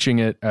and breaching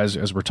it,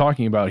 as we're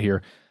talking about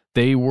here.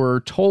 They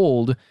were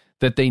told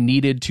that they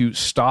needed to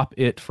stop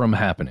it from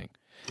happening.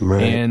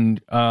 Right.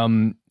 And,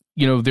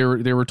 you know,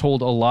 they were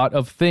told a lot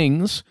of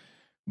things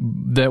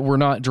that were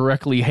not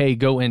directly, hey,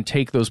 go and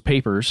take those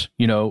papers,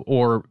 you know,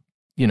 or,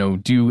 you know,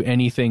 do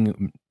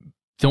anything,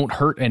 don't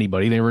hurt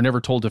anybody. They were never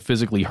told to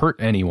physically hurt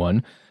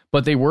anyone,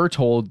 but they were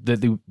told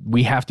that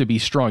we have to be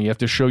strong. You have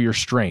to show your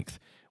strength.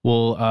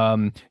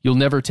 Well, you'll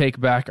never take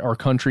back our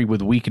country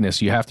with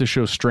weakness. You have to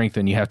show strength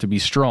and you have to be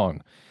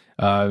strong.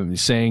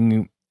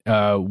 Saying,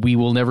 we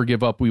will never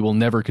give up. We will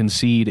never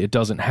concede. It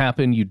doesn't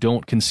happen. You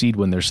don't concede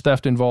when there's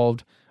theft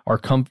involved.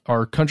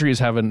 Our country has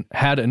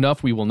had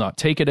enough. We will not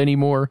take it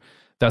anymore.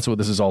 That's what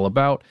this is all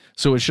about.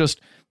 So it's just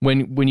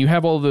when you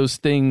have all those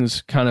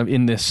things kind of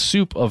in this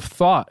soup of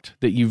thought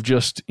that you've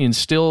just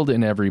instilled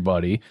in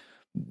everybody,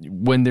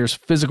 when there's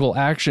physical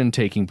action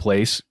taking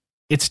place,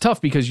 it's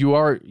tough because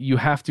you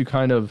have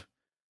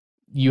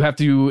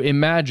to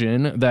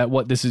imagine that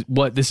what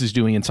this is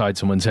doing inside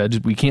someone's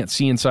head. We can't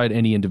see inside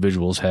any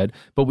individual's head,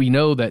 but we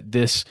know that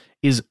this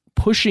is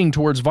pushing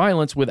towards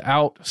violence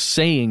without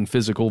saying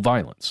physical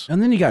violence.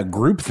 And then you got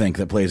groupthink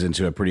that plays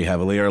into it pretty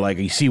heavily, or like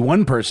you see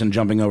one person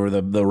jumping over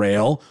the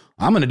rail,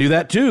 I'm going to do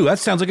that too. That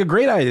sounds like a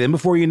great idea. Then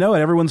before you know it,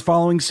 everyone's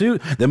following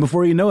suit. Then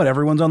before you know it,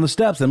 everyone's on the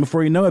steps. Then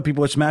before you know it,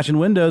 people are smashing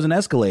windows and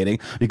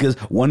escalating because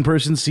one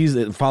person sees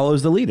it,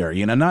 follows the leader.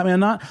 You know,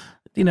 not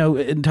you know,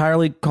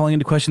 entirely calling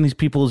into question these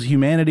people's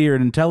humanity or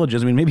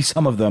intelligence. I mean, maybe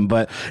some of them,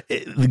 but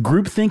the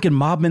groupthink and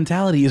mob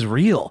mentality is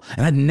real.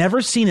 And I'd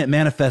never seen it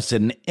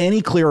manifested in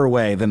any clearer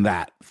way than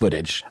that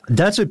footage.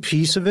 That's a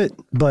piece of it,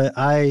 but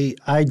I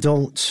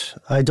don't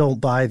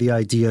buy the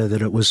idea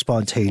that it was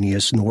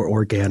spontaneous nor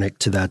organic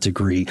to that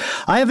degree.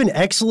 I have an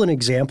excellent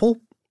example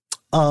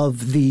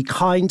of the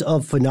kind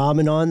of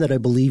phenomenon that I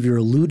believe you're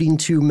alluding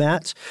to,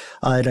 Matt.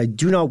 And I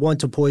do not want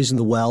to poison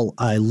the well.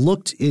 I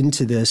looked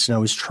into this and I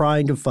was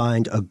trying to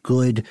find a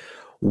good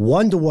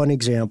one-to-one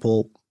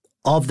example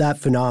of that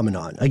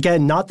phenomenon.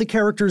 Again, not the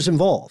characters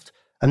involved.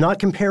 I'm not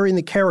comparing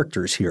the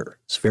characters here.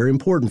 It's very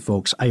important,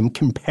 folks. I'm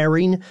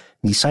comparing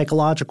the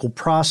psychological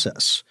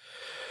process.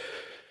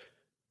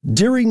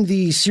 During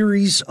the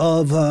series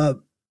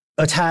of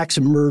attacks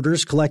and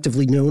murders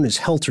collectively known as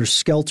Helter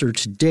Skelter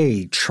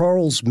today,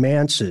 Charles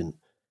Manson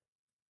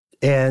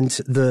and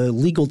the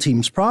legal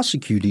teams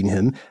prosecuting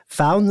him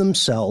found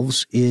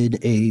themselves in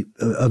a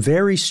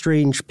very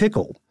strange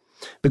pickle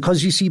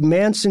because, you see,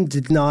 Manson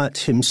did not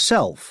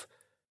himself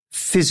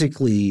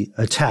physically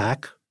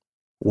attack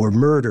or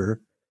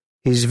murder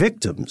his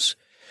victims.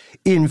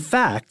 In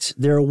fact,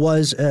 there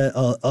was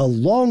a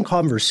long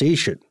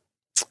conversation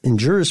in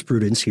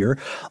jurisprudence here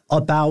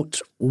about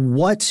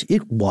what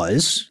it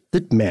was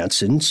that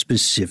Manson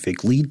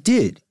specifically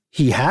did.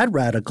 He had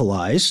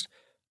radicalized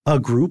a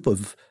group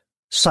of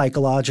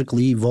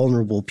psychologically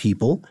vulnerable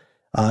people.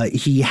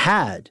 He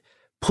had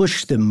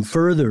pushed them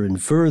further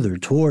and further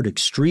toward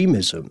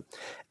extremism.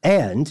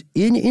 And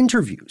in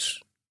interviews,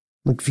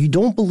 look, if you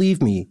don't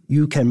believe me,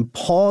 you can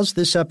pause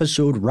this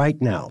episode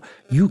right now.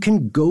 You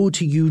can go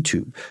to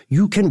YouTube.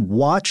 You can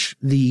watch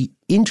the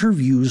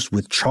interviews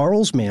with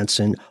Charles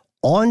Manson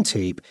on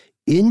tape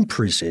in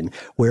prison,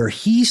 where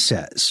he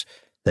says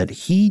that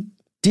he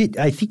did,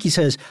 I think he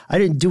says, I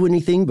didn't do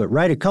anything but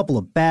write a couple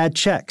of bad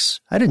checks.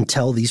 I didn't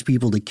tell these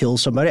people to kill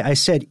somebody. I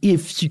said,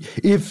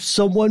 if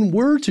someone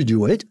were to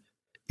do it,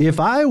 if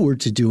I were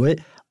to do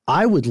it,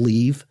 I would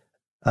leave,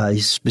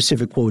 his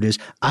specific quote is,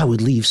 I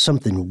would leave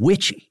something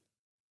witchy.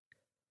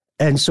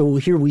 And so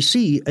here we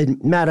see,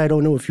 and Matt, I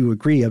don't know if you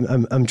agree.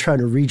 I'm trying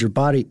to read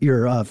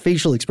your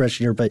facial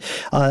expression here, but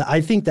I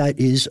think that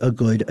is a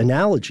good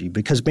analogy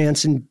because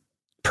Manson,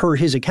 per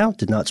his account,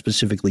 did not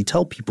specifically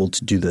tell people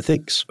to do the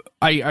things.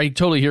 I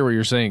totally hear what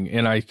you're saying,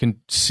 and I can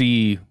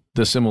see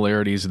the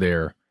similarities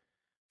there.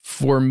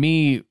 For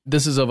me,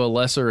 this is of a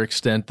lesser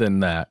extent than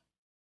that,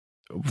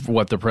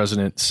 what the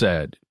president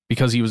said,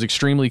 because he was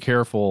extremely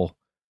careful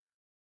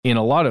in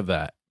a lot of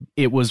that.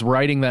 It was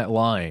writing that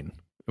line.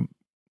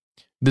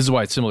 This is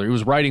why it's similar. It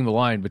was writing the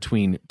line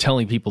between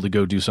telling people to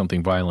go do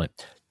something violent.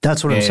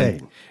 That's what I'm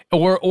saying.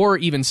 Or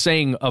even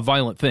saying a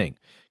violent thing.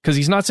 Because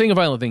he's not saying a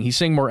violent thing. He's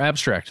saying more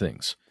abstract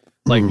things.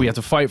 Like, we have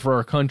to fight for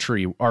our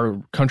country.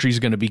 Our country's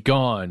going to be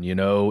gone. You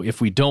know,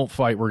 if we don't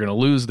fight, we're going to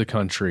lose the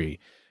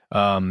country.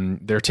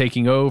 They're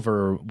taking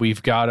over.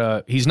 We've got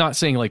to... He's not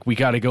saying, like, we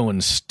got to go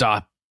and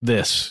stop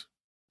this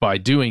by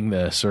doing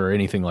this or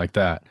anything like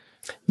that.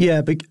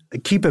 Yeah, but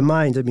keep in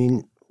mind, I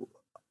mean...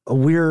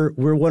 We're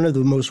one of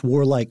the most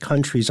warlike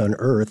countries on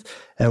earth,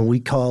 and we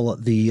call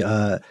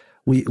the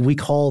we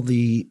call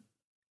the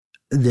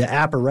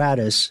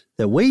apparatus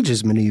that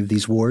wages many of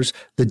these wars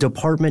the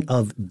Department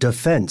of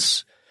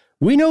Defense.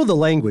 We know the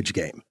language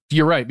game.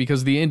 You're right,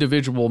 because the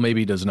individual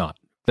maybe does not.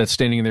 That's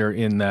standing there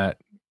at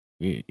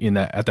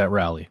that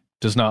rally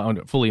does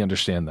not fully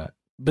understand that.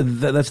 But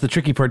that's the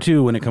tricky part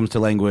too when it comes to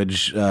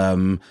language.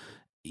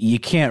 You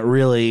can't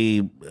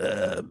really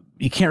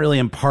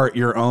impart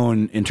your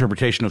own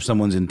interpretation of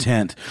someone's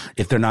intent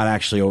if they're not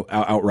actually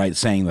outright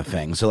saying the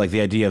thing. So, like,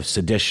 the idea of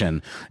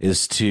sedition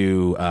is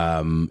to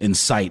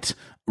incite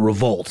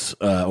revolt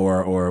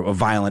or a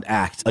violent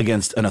act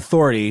against an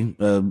authority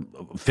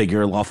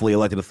figure, lawfully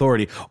elected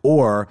authority,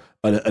 or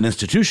an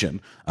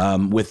institution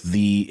with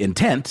the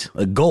intent,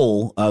 a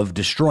goal of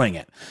destroying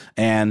it.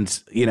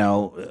 And, you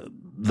know,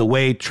 the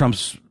way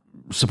Trump's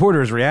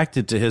supporters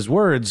reacted to his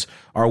words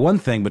are one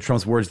thing, but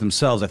Trump's words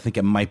themselves, I think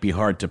it might be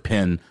hard to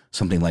pin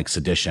something like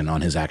sedition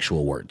on his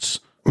actual words.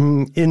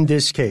 In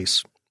this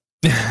case.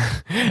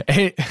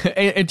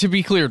 and to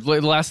be clear,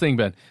 the last thing,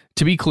 Ben,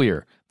 to be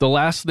clear, the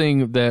last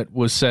thing that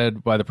was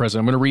said by the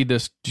president, I'm going to read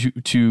this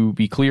to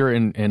be clear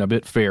and a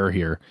bit fair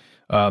here.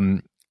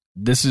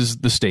 This is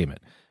the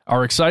statement.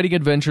 Our exciting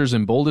adventures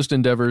and boldest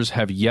endeavors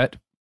have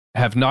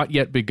not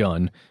yet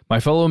begun. My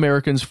fellow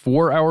Americans,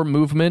 for our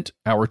movement,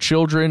 our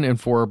children, and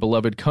for our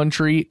beloved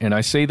country, and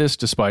I say this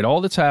despite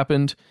all that's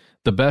happened,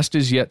 the best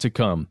is yet to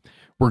come.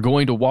 We're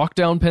going to walk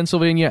down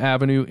Pennsylvania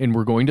Avenue, and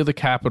we're going to the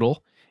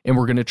Capitol, and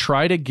we're going to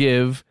try to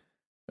give,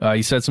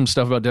 he said some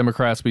stuff about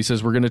Democrats, but he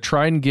says we're going to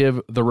try and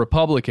give the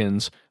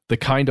Republicans the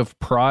kind of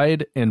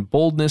pride and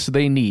boldness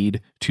they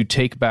need to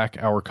take back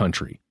our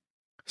country.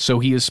 So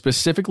he is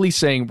specifically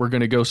saying we're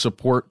going to go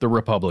support the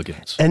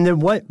Republicans. And then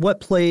what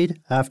played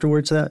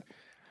afterwards that?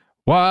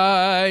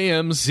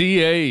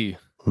 YMCA.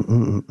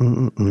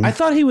 I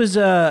thought he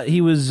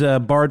was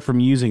barred from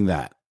using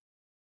that.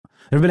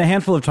 There have been a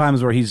handful of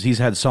times where he's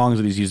had songs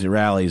that he's used at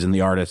rallies and the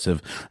artists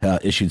have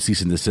issued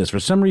cease and desist. For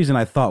some reason,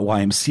 I thought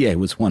YMCA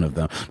was one of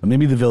them. But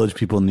maybe the Village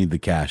people need the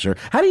cash. Or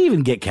how do you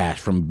even get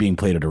cash from being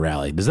played at a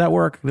rally? Does that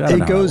work?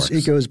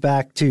 It goes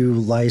back to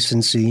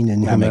licensing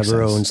and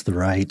whomever owns the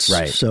rights.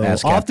 Right. So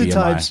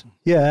oftentimes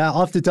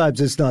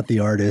it's not the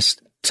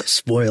artist.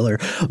 Spoiler.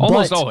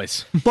 Almost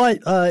always. But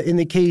in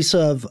the case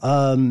of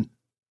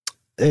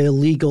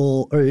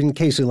illegal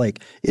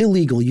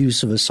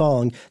use of a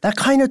song, that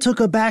kind of took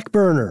a back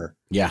burner.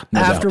 Yeah.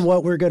 After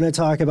what we're going to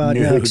talk about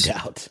next. No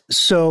doubt.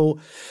 So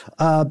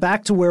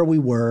back to where we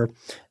were.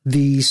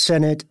 The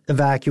Senate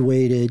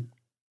evacuated.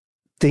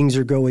 Things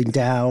are going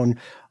down.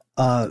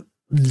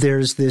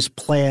 There's this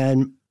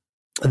plan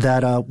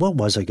that what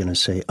was I going to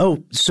say?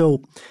 Oh,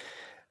 so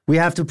we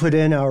have to put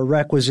in our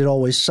requisite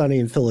Always Sunny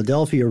in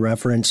Philadelphia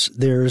reference.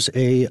 There's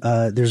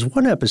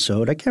one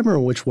episode. I can't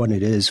remember which one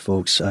it is,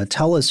 folks.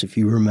 Tell us if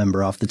you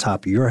remember off the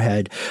top of your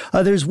head.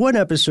 There's one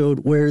episode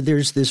where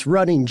there's this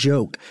running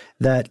joke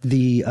that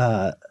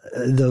the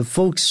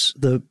folks,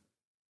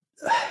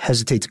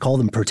 hesitate to call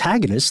them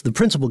protagonists, the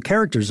principal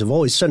characters of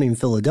Always Sunny in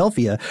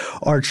Philadelphia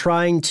are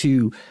trying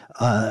to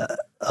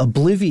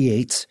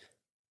obviate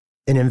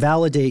and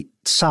invalidate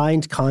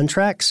signed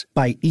contracts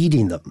by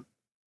eating them.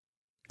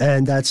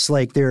 And that's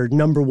like their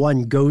number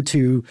one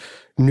go-to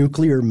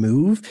nuclear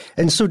move.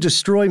 And so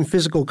destroying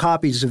physical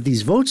copies of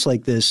these votes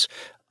like this,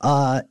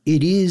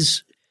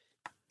 it's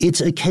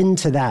akin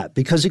to that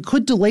because it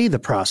could delay the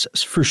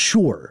process for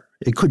sure.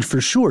 It could for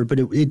sure, but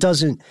it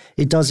doesn't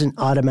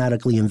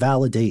automatically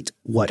invalidate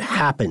what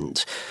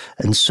happened.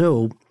 And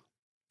so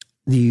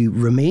the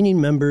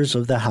remaining members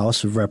of the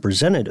House of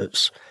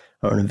Representatives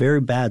are in a very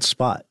bad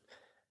spot.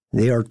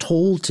 They are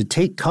told to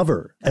take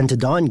cover and to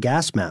don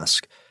gas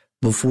masks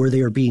before they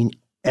are being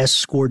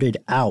escorted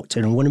out.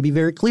 And I want to be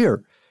very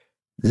clear.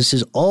 This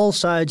is all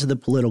sides of the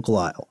political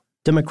aisle.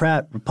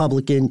 Democrat,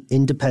 Republican,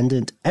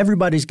 Independent,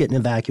 everybody's getting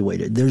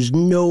evacuated. There's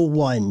no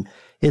one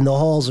in the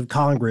halls of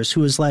Congress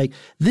who was like,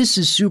 this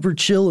is super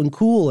chill and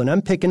cool, and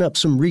I'm picking up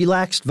some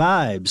relaxed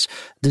vibes.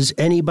 Does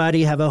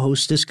anybody have a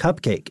Hostess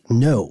cupcake?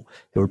 No.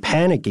 They were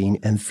panicking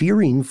and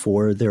fearing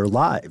for their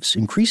lives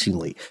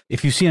increasingly.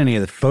 If you've seen any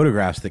of the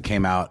photographs that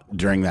came out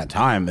during that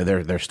time,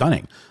 they're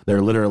stunning.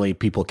 They're literally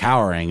people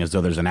cowering as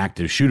though there's an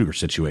active shooter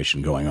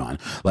situation going on,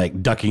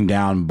 like ducking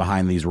down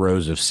behind these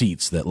rows of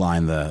seats that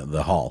line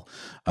the hall.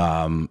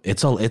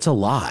 It's a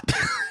lot.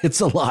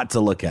 It's a lot to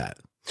look at.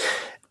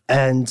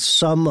 And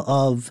some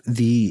of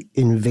the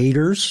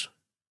invaders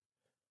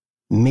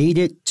made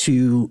it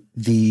to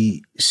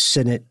the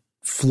Senate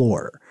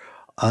floor.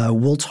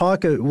 We'll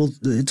talk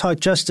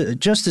just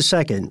a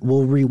second.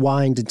 We'll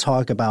rewind and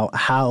talk about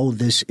how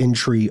this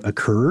entry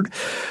occurred.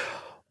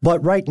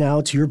 But right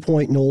now, to your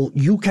point, Noel,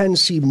 you can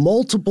see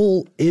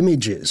multiple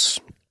images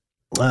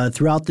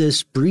throughout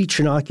this breach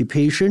and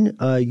occupation.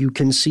 You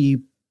can see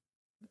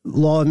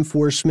law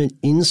enforcement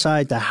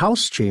inside the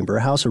House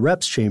of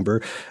Reps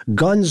chamber,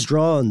 guns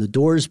drawn, the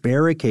doors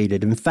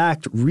barricaded. In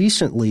fact,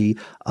 recently,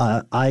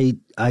 I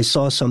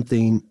saw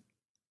something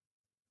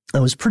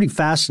that was pretty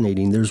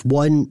fascinating. There's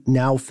one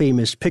now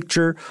famous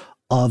picture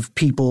of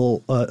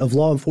people, of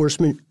law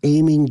enforcement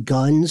aiming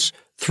guns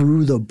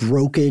through the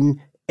broken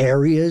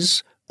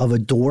areas of a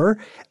door.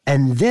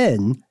 And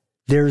then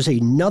there's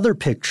another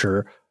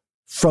picture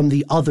from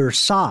the other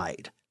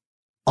side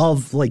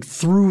of like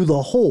through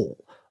the hole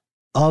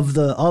of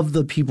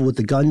the people with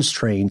the guns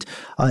trained.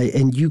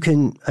 And you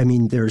can, I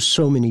mean, there's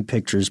so many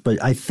pictures,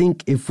 but I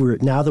think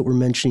now that we're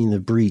mentioning the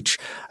breach,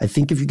 I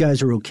think if you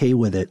guys are okay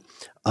with it,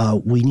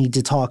 we need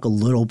to talk a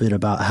little bit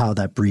about how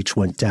that breach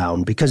went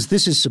down, because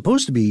this is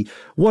supposed to be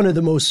one of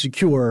the most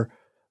secure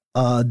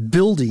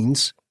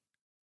buildings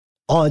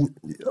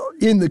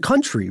in the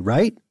country,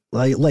 right?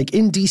 Like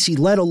in DC,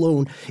 let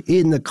alone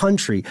in the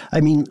country.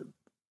 I mean,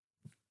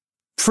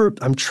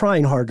 I'm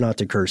trying hard not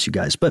to curse you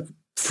guys, but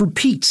for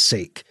Pete's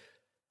sake,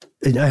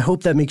 and I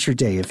hope that makes your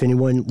day. If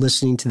anyone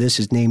listening to this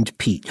is named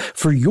Pete,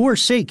 for your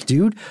sake,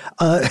 dude,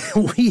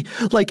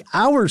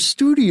 our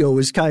studio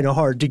is kind of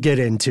hard to get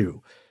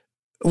into.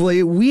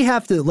 We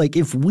have to,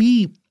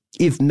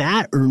 if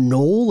Matt or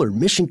Noel or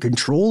Mission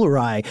Control or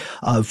I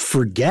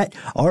forget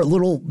our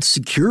little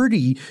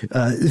security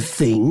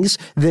things,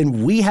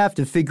 then we have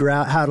to figure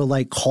out how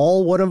to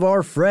call one of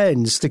our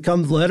friends to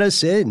come let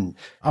us in.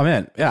 Oh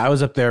man, yeah, I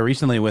was up there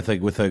recently with a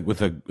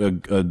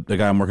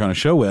guy I'm working on a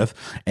show with,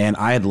 and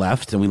I had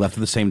left, and we left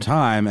at the same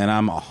time, and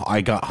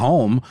I got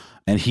home,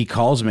 and he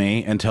calls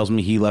me and tells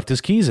me he left his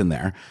keys in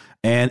there.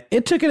 And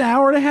it took an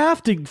hour and a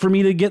half for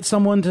me to get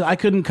someone to. I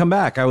couldn't come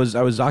back. I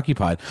was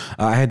occupied.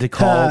 I had to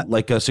call I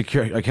had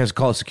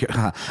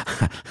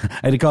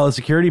to call a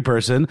security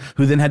person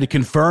who then had to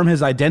confirm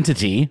his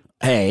identity.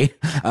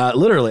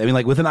 Literally, I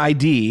mean, with an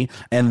ID,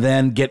 and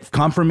then get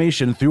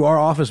confirmation through our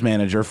office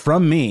manager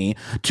from me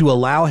to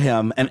allow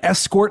him and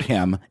escort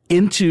him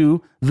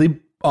into the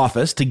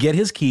office to get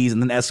his keys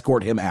and then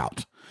escort him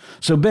out.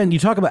 So Ben, you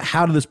talk about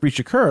how did this breach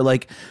occur?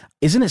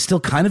 Isn't it still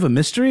kind of a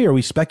mystery? Are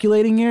we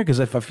speculating here? Because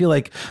I feel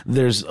like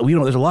there's a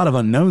lot of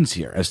unknowns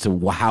here as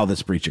to how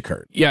this breach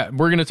occurred. Yeah,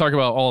 we're going to talk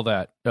about all of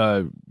that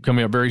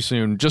coming up very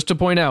soon. Just to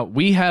point out,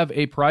 we have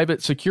a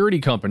private security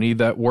company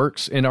that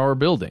works in our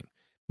building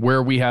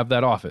where we have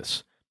that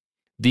office.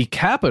 The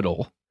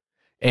Capitol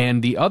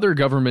and the other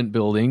government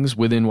buildings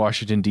within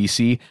Washington,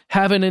 D.C.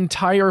 have an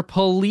entire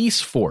police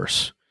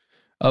force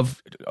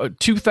of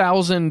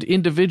 2,000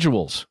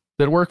 individuals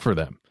that work for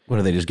them. What,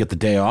 do they just get the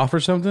day off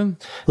or something?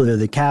 Well, they're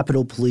the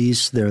Capitol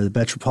Police. They're the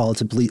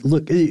Metropolitan Police.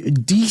 Look,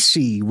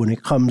 D.C., when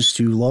it comes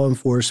to law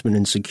enforcement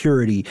and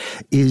security,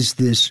 is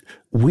this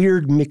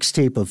weird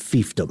mixtape of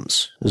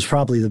fiefdoms is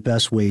probably the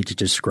best way to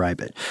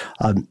describe it.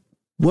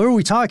 What are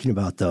we talking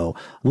about, though?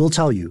 We'll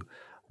tell you.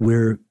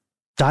 We're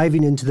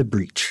diving into the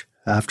breach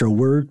after a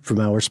word from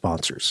our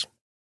sponsors.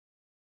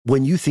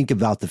 When you think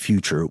about the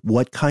future,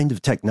 what kind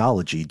of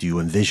technology do you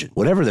envision?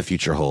 Whatever the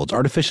future holds,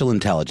 artificial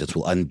intelligence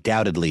will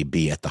undoubtedly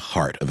be at the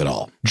heart of it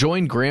all.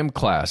 Join Graham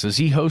Class as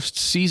he hosts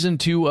Season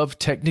 2 of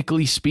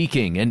Technically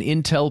Speaking, an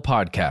Intel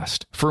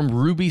podcast from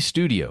Ruby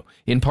Studio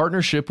in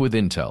partnership with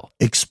Intel.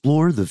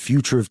 Explore the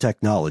future of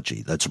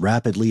technology that's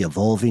rapidly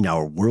evolving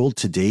our world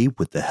today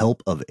with the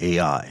help of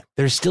AI.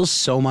 There's still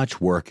so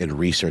much work and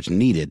research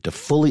needed to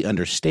fully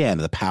understand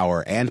the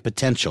power and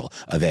potential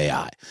of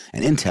AI,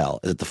 and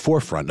Intel is at the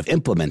forefront of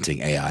implementing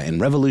AI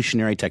and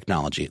revolutionary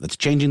technology that's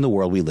changing the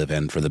world we live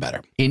in for the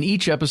better. In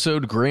each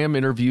episode, Graham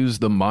interviews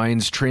the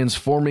minds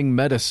transforming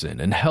medicine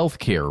and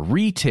healthcare,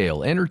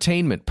 retail,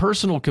 entertainment,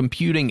 personal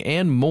computing,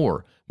 and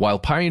more, while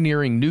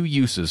pioneering new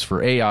uses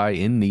for AI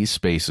in these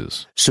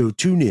spaces. So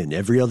tune in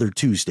every other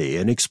Tuesday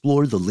and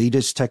explore the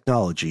latest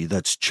technology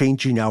that's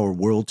changing our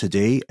world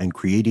today and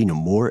creating a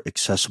more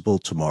accessible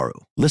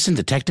tomorrow. Listen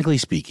to Technically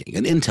Speaking,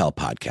 an Intel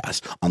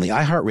podcast on the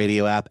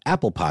iHeartRadio app,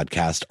 Apple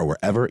Podcast, or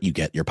wherever you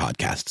get your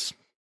podcasts.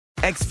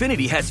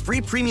 Xfinity has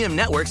free premium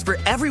networks for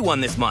everyone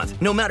this month,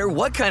 no matter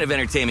what kind of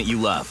entertainment you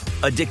love.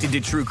 Addicted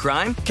to true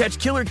crime? Catch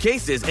killer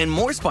cases and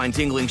more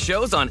spine-tingling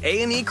shows on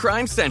A&E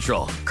Crime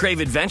Central. Crave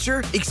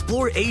adventure?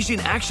 Explore Asian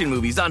action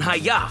movies on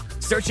Hi-YAH.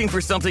 Searching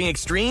for something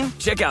extreme?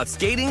 Check out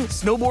skating,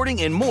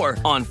 snowboarding, and more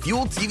on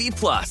Fuel TV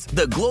Plus,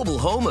 the global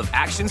home of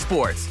action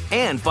sports.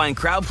 And find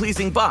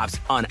crowd-pleasing bops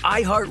on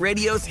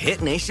iHeartRadio's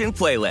Hit Nation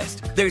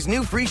playlist. There's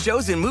new free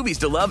shows and movies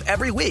to love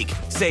every week.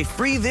 Say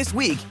free this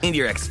week in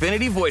your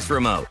Xfinity voice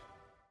remote.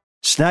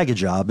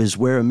 Snagajob is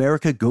where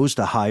America goes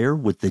to hire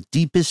with the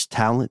deepest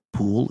talent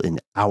pool in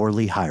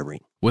hourly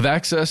hiring. With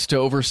access to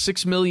over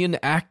 6 million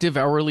active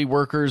hourly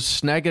workers,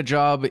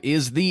 Snagajob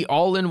is the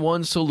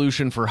all-in-one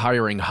solution for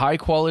hiring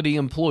high-quality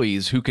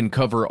employees who can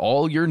cover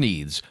all your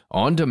needs,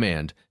 on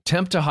demand,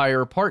 temp to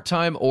hire,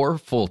 part-time or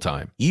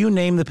full-time. You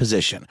name the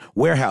position: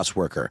 warehouse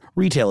worker,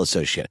 retail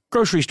associate,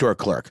 grocery store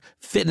clerk,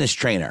 fitness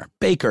trainer,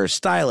 baker,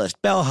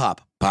 stylist,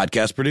 bellhop,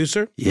 podcast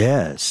producer.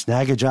 Yeah,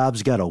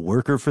 Snagajob's got a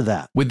worker for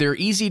that. With their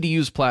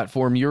easy-to-use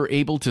platform, you're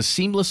able to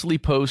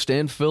seamlessly post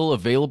and fill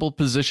available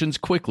positions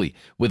quickly,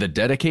 with a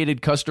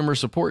dedicated customer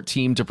support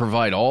team to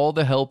provide all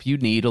the help you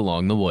need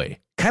along the way.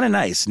 Kind of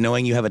nice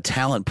knowing you have a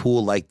talent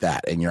pool like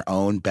that in your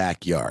own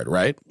backyard,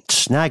 right?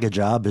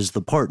 Snagajob is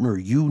the partner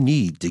you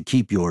need to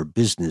keep your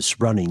business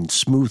running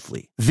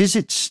smoothly.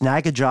 Visit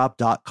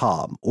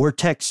snagajob.com or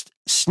text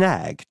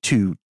SNAG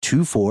to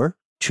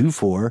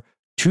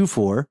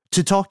 242424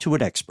 to talk to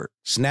an expert.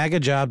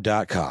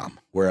 Snagajob.com,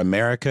 where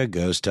America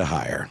goes to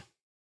hire.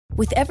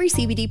 With every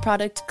CBD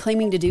product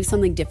claiming to do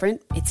something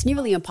different, it's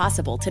nearly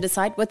impossible to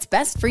decide what's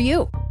best for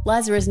you.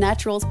 Lazarus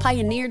Naturals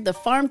pioneered the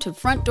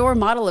farm-to-front-door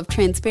model of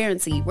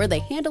transparency, where they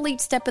handle each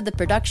step of the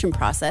production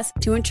process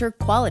to ensure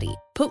quality,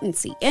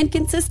 potency, and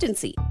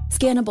consistency.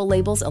 Scannable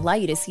labels allow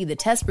you to see the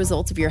test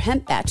results of your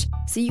hemp batch,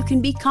 so you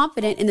can be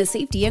confident in the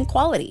safety and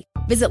quality.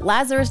 Visit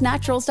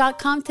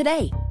LazarusNaturals.com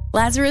today.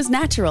 Lazarus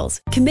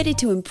Naturals, committed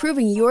to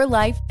improving your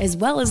life as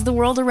well as the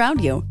world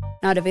around you.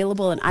 Not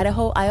available in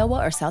Idaho,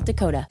 Iowa, or South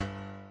Dakota.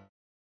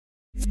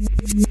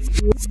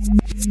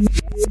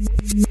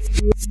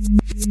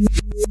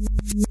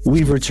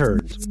 We've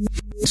returned.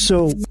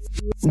 So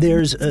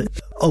there's a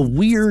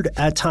weird,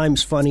 at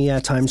times funny,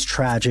 at times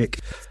tragic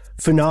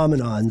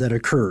phenomenon that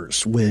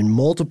occurs when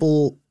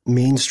multiple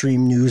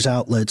mainstream news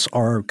outlets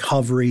are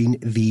covering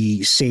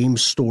the same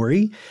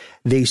story.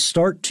 They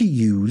start to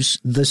use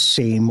the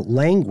same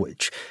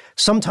language.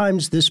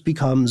 Sometimes this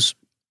becomes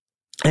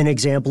an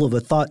example of a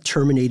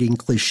thought-terminating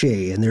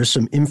cliche, and there's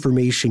some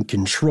information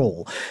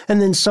control.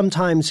 And then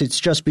sometimes it's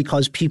just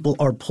because people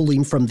are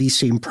pulling from these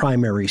same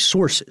primary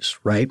sources,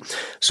 right?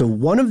 So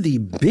one of the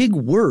big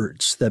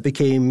words that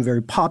became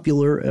very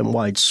popular and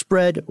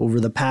widespread over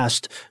the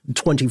past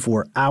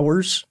 24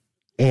 hours,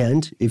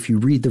 and if you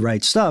read the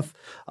right stuff,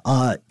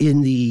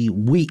 in the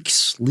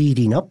weeks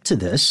leading up to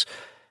this,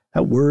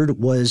 that word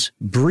was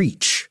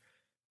breach.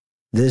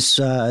 This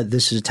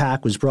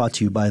attack was brought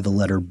to you by the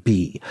letter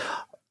B.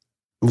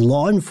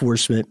 Law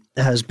enforcement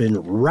has been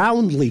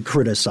roundly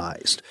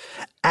criticized.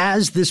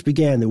 As this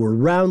began, they were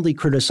roundly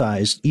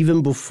criticized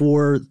even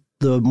before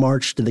the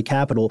march to the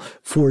Capitol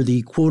for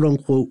the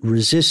quote-unquote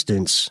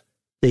resistance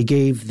they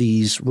gave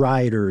these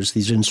rioters,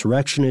 these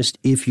insurrectionists,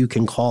 if you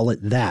can call it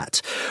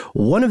that.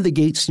 One of the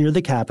gates near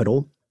the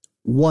Capitol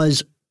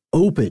was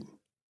open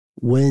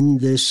when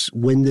this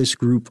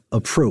group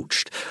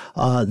approached.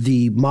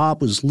 The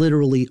mob was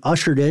literally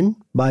ushered in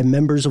by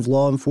members of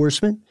law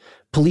enforcement.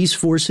 Police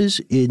forces,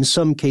 in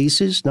some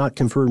cases, not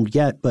confirmed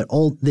yet, but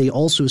they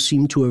also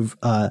seem to have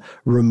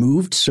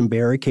removed some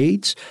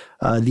barricades.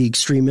 The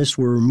extremists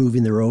were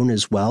removing their own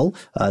as well.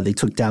 They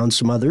took down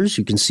some others.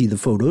 You can see the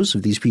photos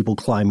of these people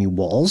climbing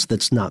walls.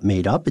 That's not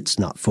made up. It's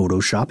not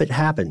Photoshop. It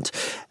happened.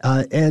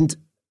 And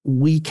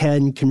we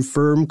can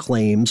confirm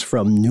claims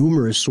from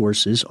numerous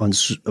sources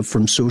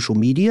from social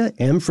media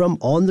and from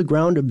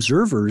on-the-ground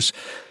observers.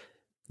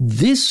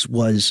 This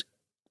was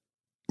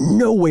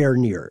nowhere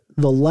near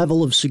the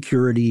level of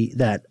security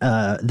that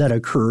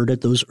occurred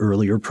at those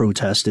earlier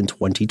protests in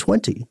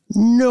 2020.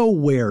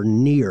 Nowhere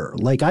near.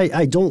 Like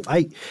I don't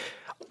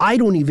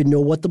even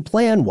know what the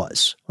plan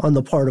was on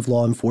the part of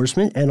law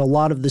enforcement. And a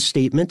lot of the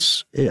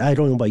statements, I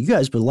don't know about you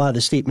guys, but a lot of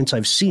the statements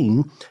I've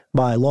seen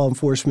by law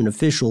enforcement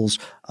officials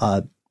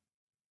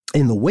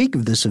in the wake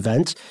of this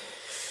event,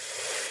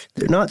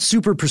 they're not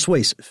super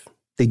persuasive.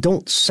 They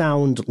don't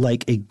sound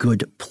like a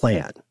good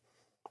plan.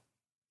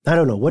 I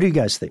don't know. What do you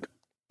guys think?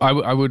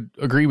 I would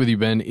agree with you,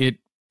 Ben.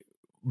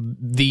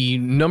 The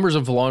numbers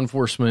of law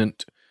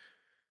enforcement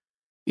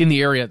in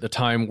the area at the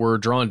time were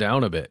drawn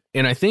down a bit.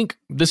 And I think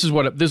this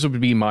would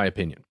be my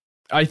opinion.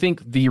 I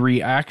think the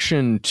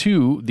reaction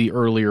to the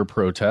earlier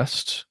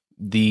protests,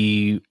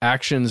 the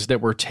actions that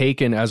were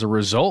taken as a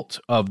result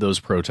of those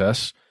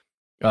protests,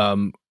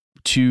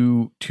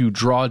 to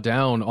draw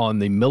down on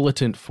the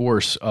militant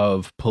force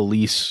of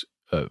police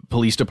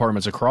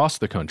departments across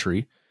the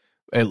country,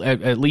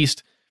 at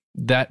least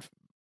that,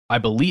 I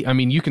believe. I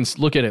mean, you can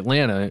look at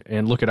Atlanta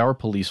and look at our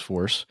police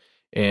force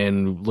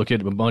and look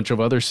at a bunch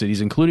of other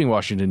cities, including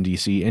Washington,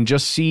 D.C., and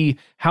just see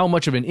how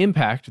much of an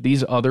impact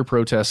these other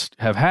protests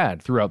have had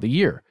throughout the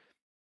year.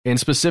 And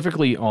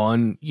specifically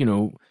on,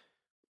 the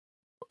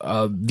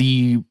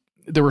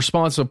the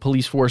response of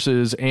police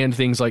forces and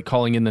things like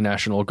calling in the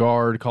National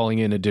Guard, calling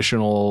in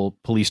additional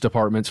police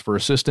departments for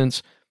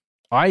assistance,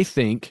 I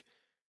think,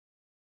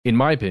 in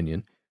my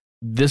opinion,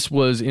 this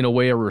was in a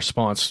way a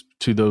response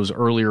to those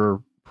earlier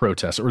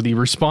protests, or the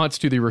response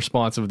to the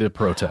response of the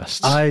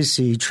protests. I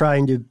see.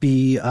 Trying to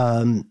be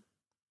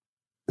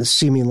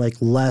seeming like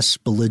less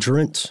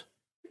belligerent.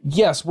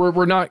 Yes,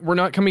 we're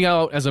not coming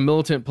out as a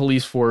militant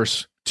police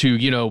force to,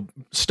 you know,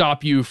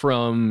 stop you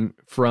from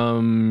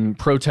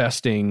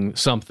protesting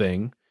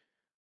something.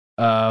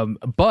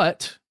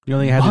 But you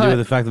only had to do with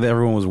the fact that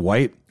everyone was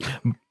white.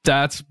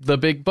 That's the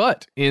big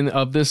but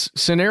of this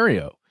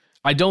scenario.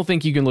 I don't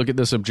think you can look at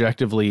this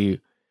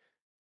objectively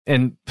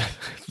and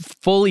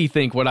fully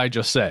think what I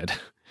just said,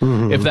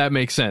 if that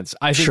makes sense.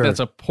 I think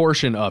that's a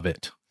portion of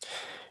it.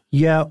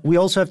 Yeah, we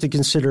also have to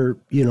consider,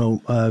 you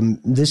know,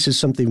 this is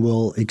something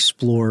we'll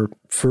explore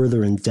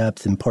further in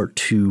depth in part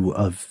 2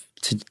 of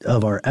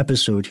our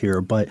episode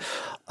here, but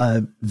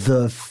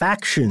the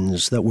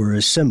factions that were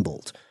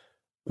assembled,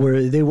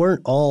 where they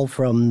weren't all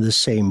from the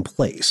same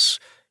place.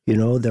 You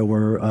know, there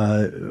were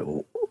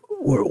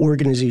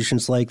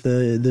organizations like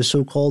the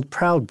so-called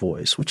Proud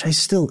Boys, which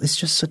it's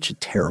just such a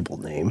terrible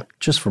name,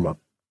 just from a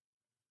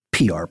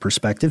PR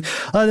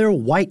perspective. They're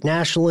white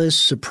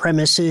nationalists,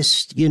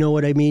 supremacists, you know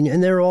what I mean?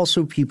 And there are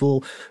also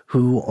people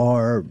who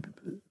are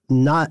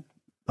not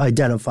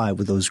identify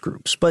with those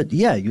groups. But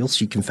yeah, you'll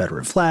see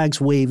Confederate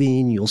flags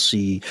waving. You'll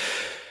see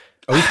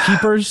Oath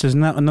Keepers.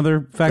 Isn't that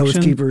another faction?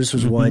 Oath Keepers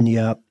was one,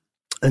 yeah.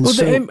 And well,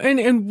 so,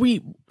 and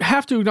we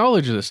have to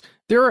acknowledge this.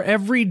 There are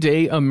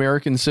everyday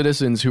American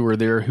citizens who are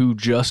there who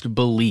just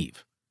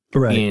believe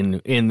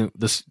in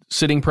the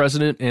sitting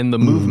president and the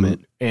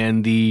movement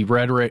and the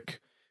rhetoric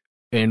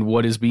and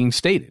what is being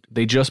stated.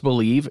 They just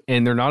believe,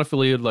 and they're not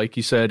affiliated, like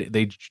you said.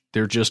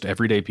 They're just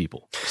everyday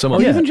people.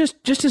 Even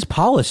just his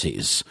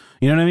policies.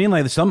 You know what I mean? Like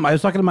I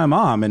was talking to my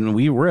mom, and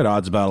we were at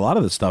odds about a lot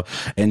of this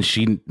stuff, and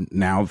she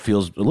now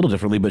feels a little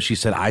differently. But she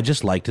said, I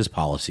just liked his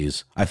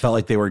policies. I felt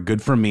like they were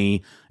good for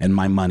me and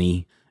my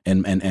money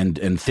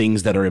and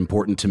things that are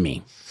important to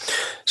me.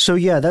 So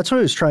yeah, that's what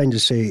I was trying to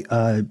say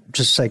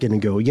just a second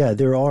ago. Yeah,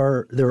 there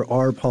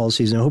are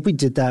policies, and I hope we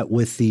did that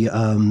with the.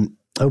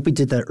 I hope we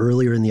did that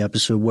earlier in the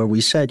episode where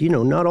we said, you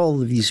know, not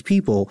all of these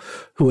people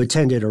who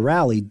attended a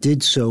rally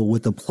did so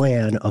with the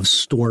plan of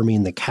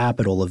storming the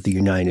Capitol of the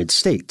United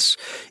States.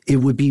 It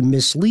would be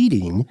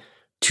misleading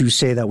to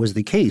say that was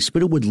the case,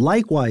 but it would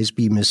likewise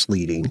be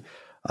misleading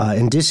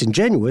and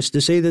disingenuous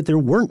to say that there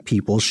weren't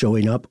people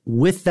showing up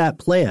with that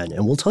plan.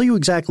 And we'll tell you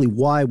exactly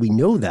why we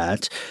know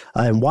that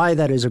and why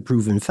that is a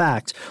proven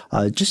fact,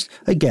 just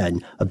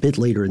again, a bit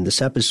later in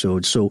this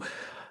episode. So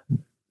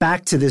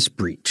back to this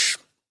breach.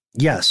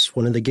 Yes,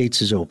 one of the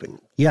gates is open.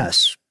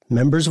 Yes,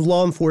 members of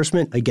law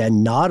enforcement,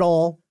 again, not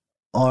all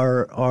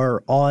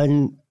are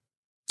on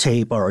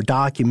tape or are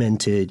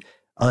documented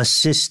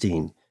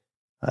assisting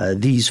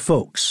these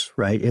folks,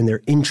 right, in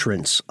their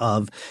entrance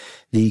of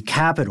the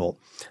Capitol.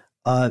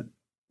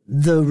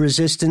 The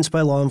resistance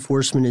by law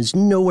enforcement is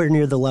nowhere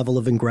near the level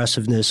of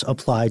aggressiveness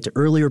applied to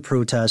earlier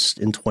protests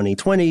in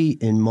 2020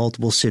 in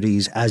multiple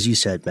cities, as you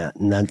said, Matt,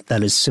 and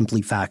that is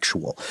simply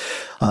factual.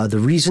 The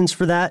reasons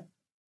for that?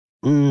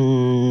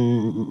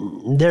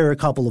 There are a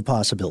couple of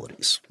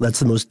possibilities.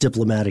 That's the most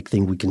diplomatic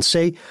thing we can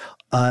say.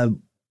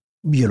 You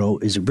know,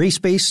 is it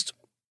race-based?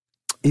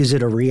 Is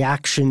it a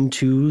reaction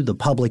to the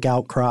public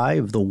outcry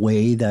of the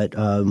way that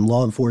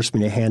law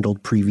enforcement had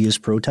handled previous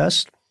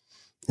protests?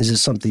 Is it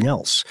something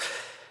else?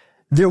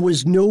 There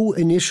was no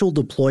initial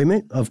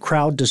deployment of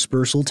crowd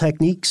dispersal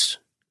techniques.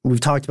 We've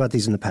talked about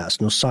these in the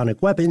past. No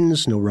sonic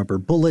weapons, no rubber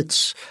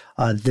bullets.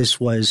 This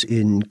was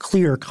in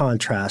clear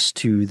contrast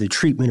to the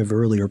treatment of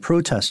earlier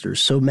protesters.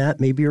 So,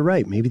 Matt, maybe you're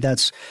right. Maybe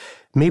that's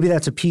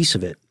a piece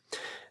of it.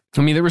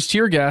 I mean, there was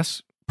tear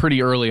gas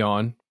pretty early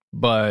on,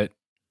 but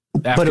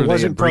after they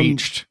had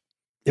breached.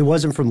 It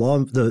wasn't from law.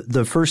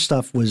 The first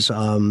stuff was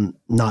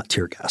not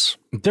tear gas.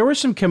 There were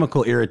some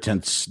chemical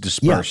irritants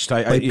dispersed.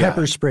 Yeah,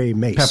 pepper spray,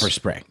 mace. Pepper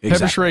spray. Exactly.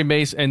 Pepper spray,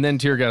 mace, and then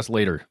tear gas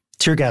later.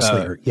 Tear gas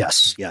later,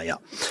 yes. Yeah.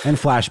 And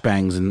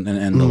flashbangs and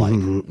the like.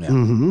 Yeah.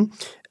 Mm-hmm.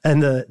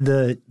 And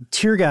the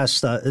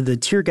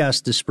tear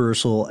gas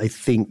dispersal, I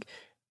think,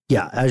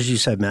 yeah, as you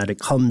said, Matt, it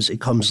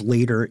comes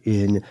later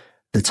in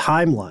the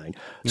timeline.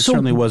 It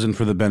certainly wasn't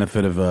for the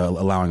benefit of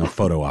allowing a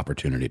photo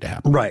opportunity to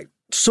happen. Right.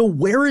 So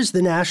where is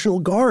the National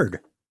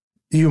Guard,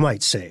 you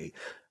might say?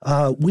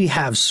 We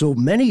have so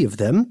many of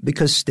them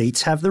because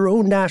states have their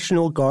own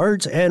National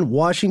Guards, and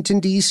Washington,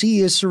 D.C.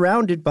 is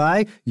surrounded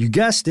by, you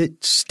guessed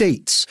it,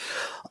 states.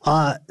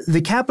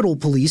 The Capitol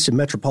Police and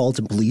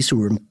Metropolitan Police who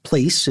were in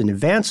place in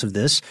advance of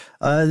this,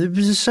 there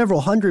was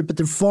several hundred, but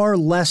they're far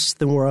less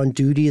than were on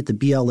duty at the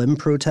BLM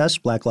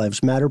protest, Black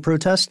Lives Matter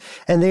protest,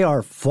 and they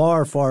are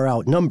far, far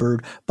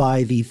outnumbered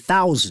by the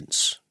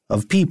thousands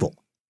of people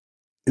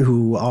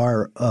who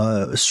are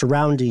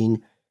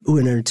surrounding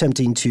and are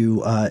attempting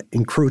to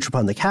encroach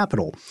upon the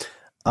Capitol.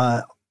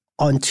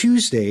 On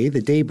Tuesday,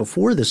 the day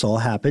before this all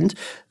happened,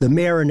 the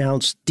mayor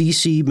announced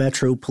D.C.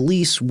 Metro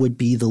Police would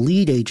be the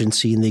lead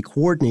agency, and they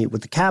coordinate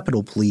with the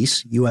Capitol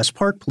Police, U.S.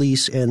 Park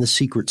Police, and the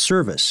Secret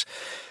Service.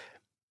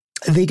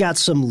 They got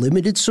some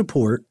limited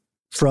support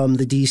from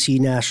the D.C.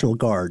 National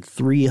Guard,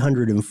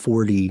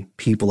 340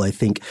 people, I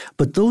think.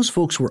 But those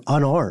folks were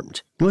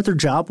unarmed. You know what their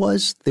job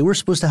was? They were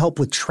supposed to help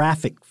with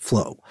traffic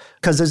flow.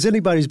 Because as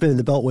anybody who's been in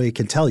the Beltway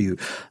can tell you,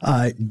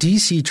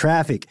 D.C.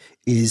 traffic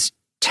is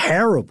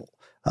terrible.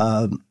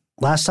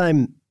 Last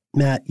time,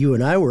 Matt, you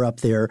and I were up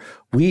there,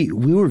 we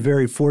were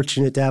very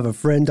fortunate to have a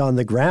friend on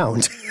the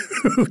ground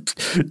who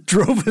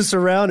drove us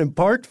around and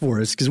parked for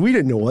us because we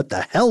didn't know what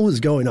the hell was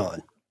going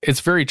on.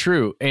 It's very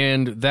true.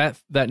 And that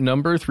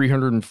number,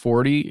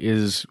 340,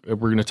 is, we're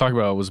going to talk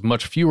about, was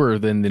much fewer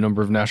than the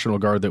number of National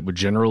Guard that would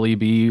generally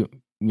be,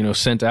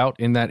 sent out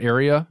in that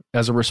area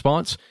as a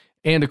response.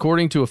 And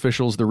according to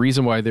officials, the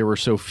reason why there were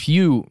so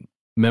few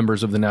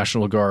members of the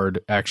National Guard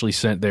actually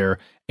sent there,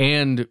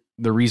 and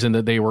the reason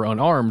that they were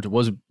unarmed,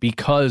 was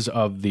because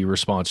of the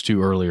response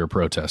to earlier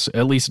protests.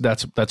 At least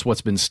that's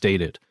what's been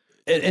stated.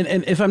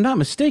 And if I'm not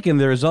mistaken,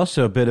 there is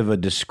also a bit of a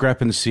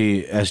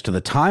discrepancy as to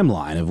the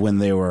timeline of when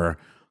they were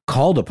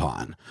called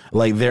upon.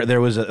 Like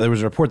there was a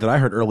report that I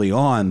heard early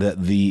on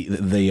that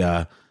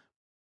the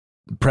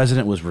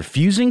president was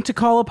refusing to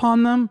call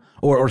upon them,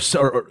 or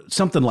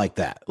something like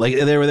that. Like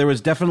there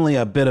was definitely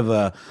a bit of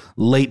a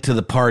late to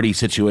the party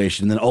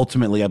situation. And then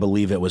ultimately, I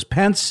believe it was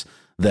Pence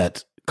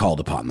that called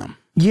upon them.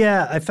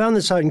 Yeah, I found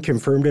this out and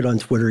confirmed it on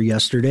Twitter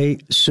yesterday.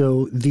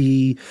 So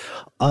if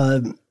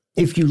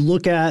you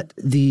look at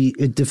the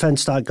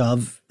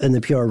defense.gov and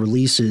the PR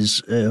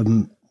releases,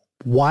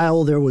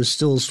 while there was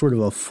still sort of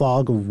a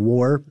fog of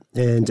war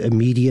and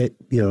immediate,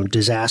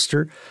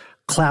 disaster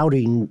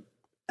clouding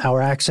our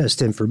access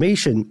to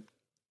information,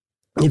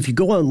 if you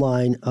go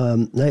online,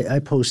 I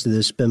posted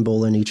this, Ben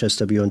Bowlin,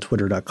 HSW on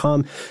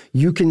Twitter.com,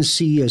 you can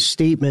see a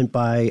statement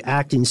by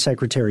Acting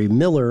Secretary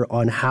Miller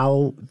on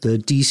how the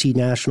D.C.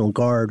 National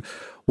Guard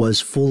was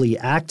fully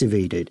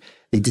activated.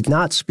 They did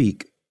not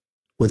speak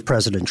with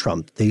President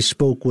Trump. They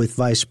spoke with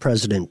Vice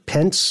President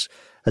Pence,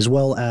 as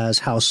well as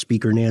House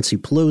Speaker Nancy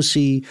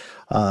Pelosi,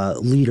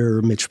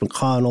 Leader Mitch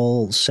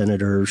McConnell,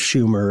 Senator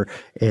Schumer,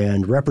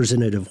 and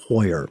Representative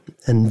Hoyer.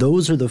 And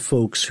those are the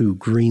folks who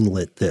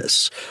greenlit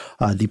this.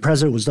 The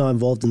president was not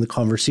involved in the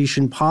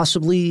conversation,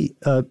 possibly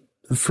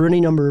for any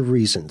number of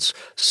reasons.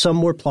 Some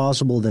more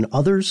plausible than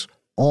others,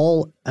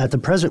 all at the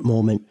present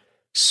moment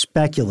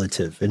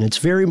speculative. And it's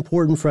very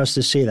important for us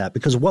to say that,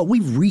 because what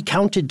we've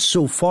recounted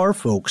so far,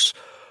 folks,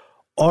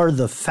 are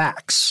the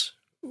facts.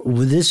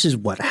 This is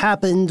what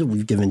happened.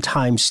 We've given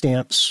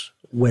timestamps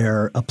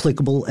where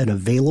applicable and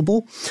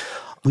available.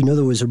 We know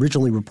that it was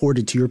originally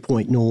reported, to your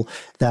point, Noel,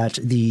 that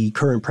the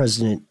current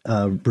president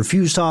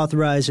refused to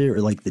authorize it,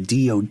 or like the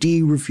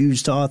DOD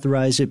refused to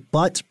authorize it.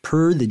 But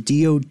per the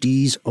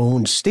DOD's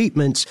own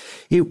statements,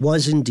 it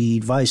was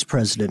indeed Vice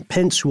President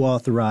Pence who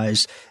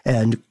authorized,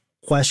 and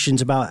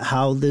questions about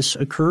how this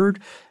occurred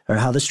or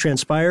how this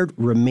transpired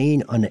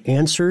remain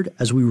unanswered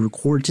as we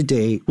record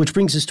today, which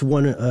brings us to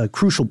one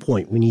crucial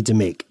point we need to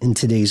make in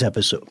today's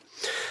episode.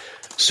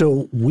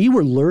 So we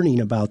were learning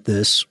about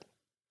this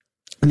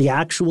and the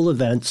actual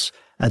events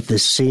at the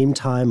same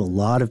time a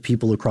lot of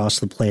people across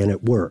the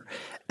planet were.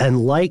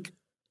 And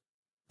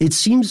it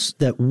seems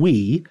that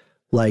we,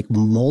 like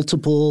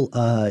multiple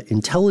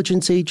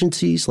intelligence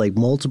agencies, like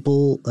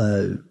multiple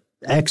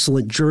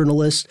excellent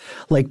journalists,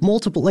 like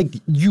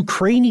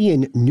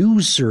Ukrainian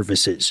news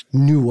services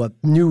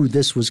knew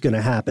this was going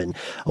to happen.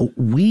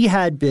 We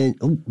had been,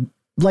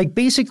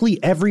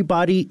 basically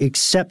everybody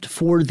except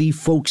for the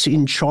folks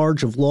in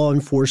charge of law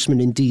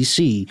enforcement in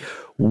D.C.,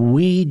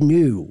 we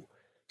knew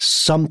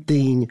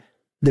something,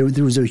 there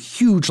was a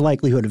huge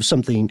likelihood of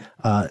something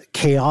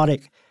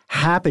chaotic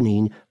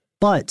happening,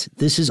 but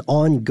this is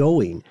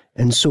ongoing.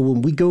 And so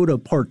when we go to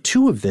part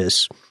 2 of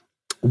this,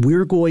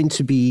 we're going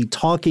to be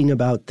talking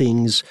about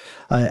things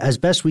as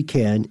best we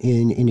can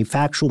in a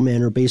factual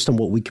manner based on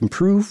what we can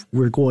prove.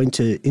 We're going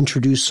to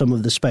introduce some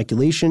of the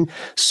speculation.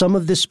 Some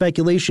of this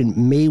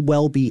speculation may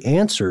well be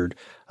answered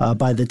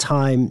by the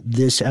time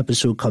this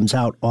episode comes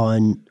out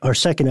our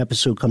second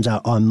episode comes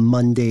out on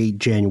Monday,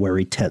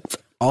 January 10th.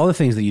 All the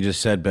things that you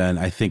just said, Ben,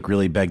 I think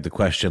really beg the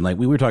question. Like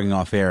we were talking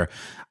off air.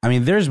 I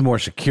mean, there's more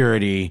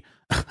security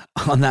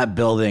on that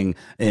building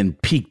in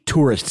peak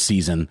tourist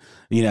season,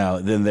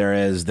 than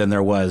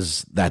there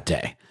was that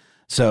day.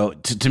 So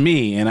to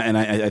me,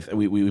 and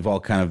we've all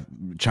kind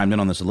of chimed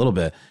in on this a little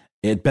bit.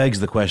 It begs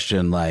the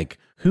question, like,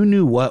 who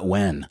knew what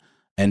when,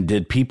 and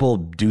did people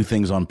do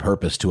things on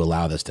purpose to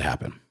allow this to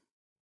happen?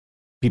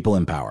 People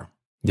in power.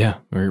 Yeah,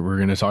 we're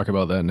going to talk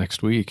about that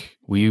next week.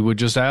 We would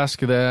just ask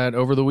that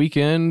over the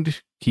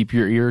weekend, keep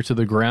your ear to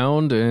the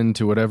ground and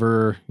to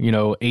whatever,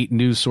 8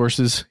 news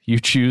sources you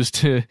choose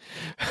to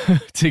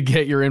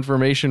get your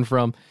information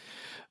from.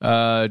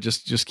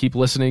 Just keep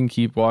listening,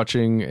 keep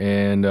watching,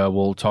 and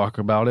we'll talk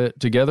about it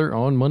together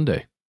on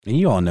Monday. And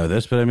you all know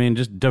this, but I mean,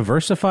 just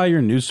diversify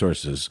your news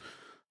sources.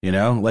 You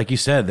know, like you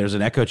said, there's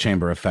an echo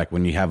chamber effect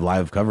when you have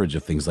live coverage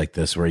of things like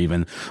this, where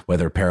even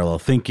whether parallel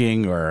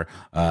thinking or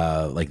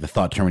like the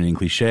thought terminating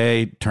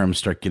cliche terms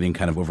start getting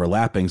kind of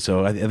overlapping.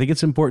 So I think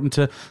it's important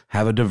to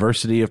have a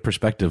diversity of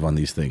perspective on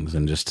these things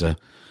and just to,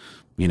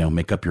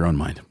 make up your own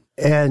mind.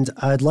 And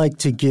I'd like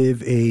to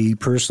give a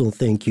personal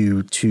thank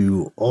you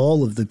to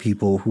all of the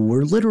people who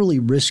were literally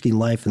risking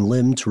life and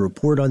limb to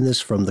report on this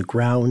from the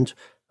ground.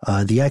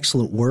 The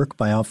excellent work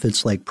by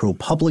outfits like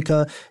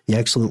ProPublica, the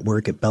excellent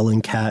work at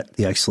Bellingcat,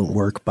 the excellent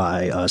work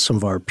by some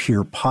of our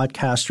peer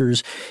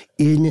podcasters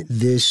in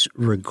this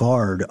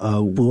regard.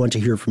 We want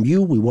to hear from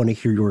you. We want to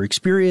hear your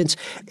experience.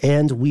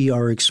 And we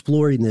are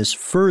exploring this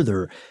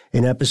further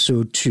in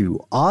episode 2.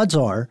 Odds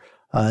are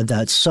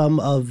that some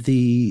of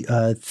the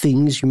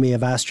things you may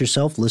have asked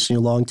yourself listening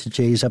along to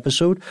today's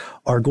episode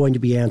are going to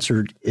be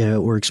answered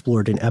or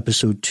explored in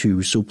episode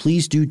 2. So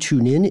please do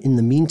tune in. In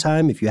the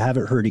meantime, if you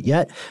haven't heard it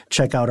yet,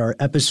 check out our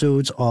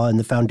episodes on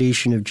the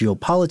foundation of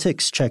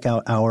geopolitics. Check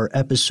out our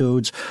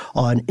episodes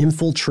on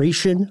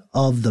infiltration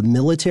of the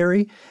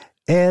military.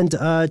 And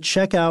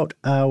check out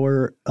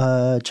our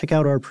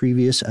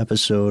previous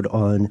episode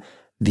on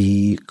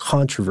the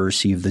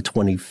controversy of the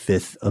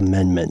 25th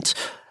Amendment.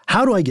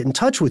 How do I get in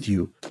touch with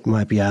you? You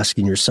might be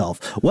asking yourself.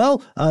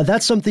 Well,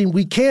 that's something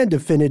we can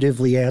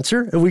definitively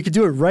answer, and we can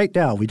do it right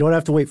now. We don't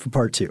have to wait for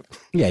part 2.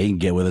 Yeah, you can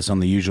get with us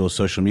on the usual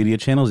social media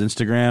channels,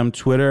 Instagram,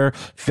 Twitter,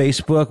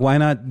 Facebook. Why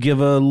not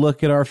give a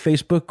look at our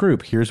Facebook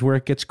group? Here's where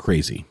it gets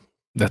crazy.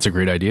 That's a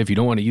great idea. If you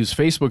don't want to use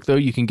Facebook, though,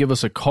 you can give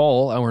us a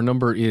call. Our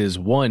number is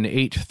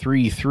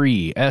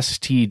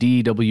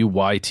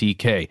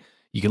 1-833-STDWYTK.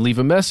 You can leave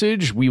a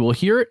message, we will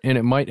hear it, and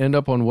it might end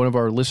up on one of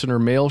our listener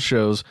mail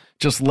shows.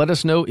 Just let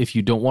us know if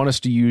you don't want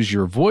us to use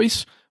your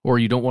voice or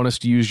you don't want us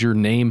to use your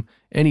name.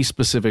 Any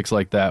specifics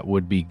like that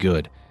would be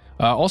good.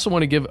 I also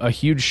want to give a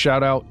huge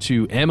shout out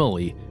to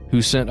Emily,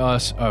 who sent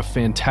us a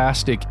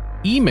fantastic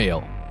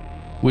email,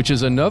 which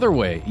is another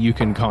way you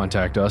can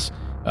contact us.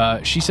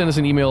 She sent us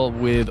an email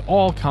with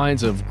all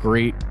kinds of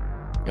great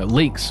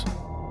links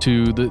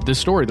to the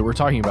story that we're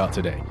talking about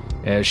today.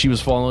 She was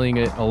following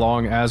it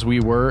along as we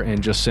were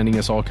and just sending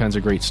us all kinds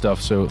of great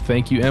stuff. So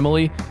thank you,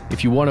 Emily.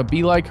 If you want to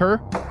be like her,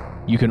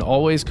 you can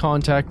always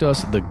contact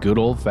us the good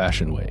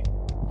old-fashioned way.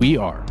 We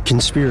are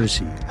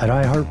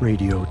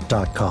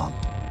conspiracy@iheartradio.com.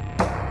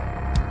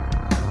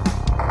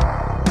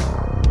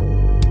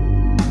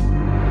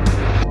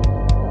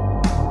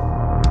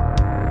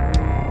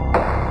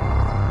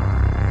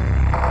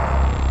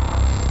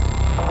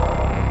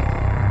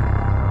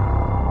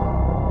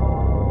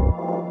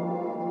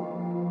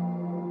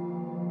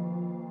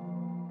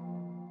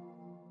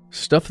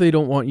 Stuff They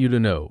Don't Want You to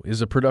Know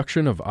is a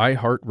production of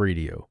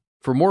iHeartRadio.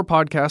 For more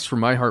podcasts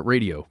from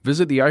iHeartRadio,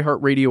 visit the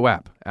iHeartRadio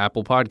app,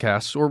 Apple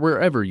Podcasts, or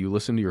wherever you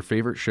listen to your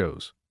favorite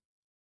shows.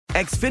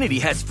 Xfinity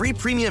has free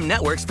premium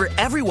networks for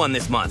everyone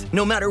this month,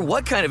 no matter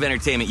what kind of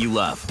entertainment you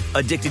love.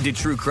 Addicted to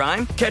true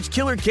crime? Catch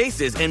killer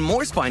cases and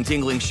more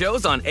spine-tingling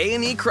shows on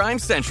A&E Crime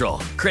Central.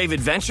 Crave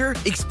adventure?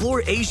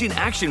 Explore Asian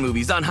action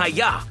movies on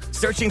Hi-YAH.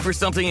 Searching for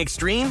something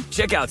extreme?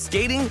 Check out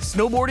skating,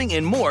 snowboarding,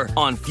 and more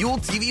on Fuel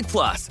TV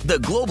Plus, the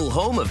global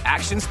home of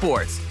action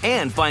sports.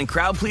 And find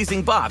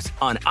crowd-pleasing bops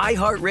on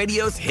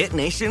iHeartRadio's Hit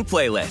Nation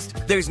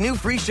playlist. There's new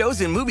free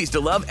shows and movies to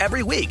love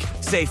every week.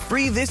 Say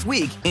free this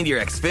week in your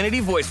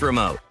Xfinity voice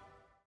remote.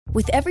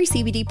 With every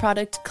CBD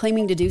product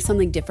claiming to do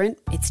something different,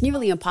 it's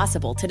nearly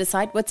impossible to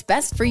decide what's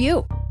best for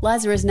you.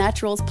 Lazarus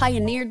Naturals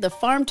pioneered the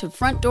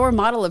farm-to-front-door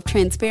model of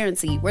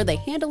transparency, where they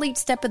handle each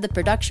step of the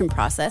production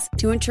process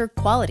to ensure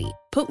quality,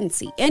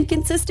 potency, and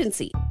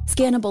consistency.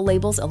 Scannable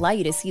labels allow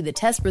you to see the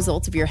test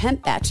results of your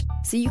hemp batch,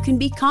 so you can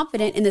be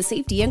confident in the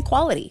safety and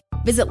quality.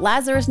 Visit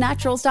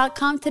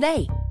LazarusNaturals.com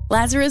today.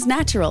 Lazarus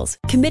Naturals,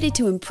 committed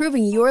to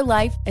improving your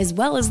life as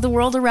well as the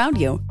world around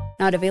you.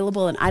 Not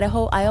available in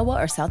Idaho,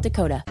 Iowa, or South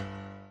Dakota.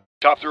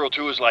 Top Thrill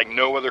 2 is like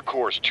no other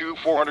course. 2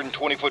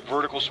 420-foot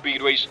vertical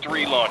speedways,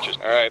 3 launches.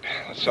 All right,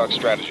 let's talk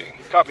strategy.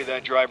 Copy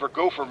that, driver.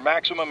 Go for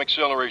maximum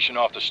acceleration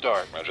off the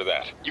start. Roger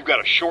that. You've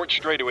got a short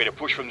straightaway to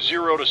push from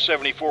 0 to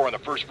 74 on the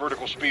first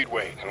vertical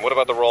speedway. And what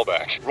about the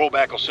rollback?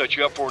 Rollback will set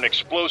you up for an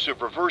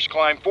explosive reverse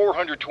climb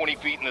 420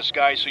 feet in the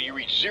sky, so you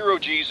reach 0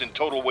 G's in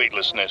total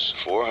weightlessness.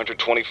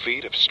 420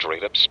 feet of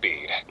straight-up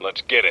speed.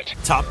 Let's get it.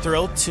 Top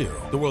Thrill 2,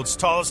 the world's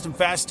tallest and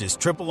fastest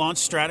triple-launch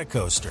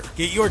Stratocoaster.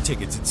 Get your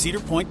tickets at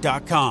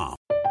cedarpoint.com.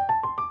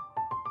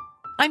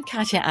 I'm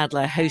Katya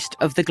Adler, host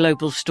of The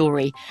Global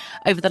Story.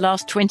 Over the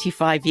last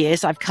 25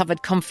 years, I've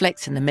covered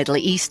conflicts in the Middle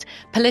East,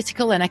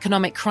 political and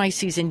economic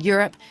crises in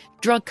Europe,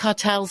 drug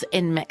cartels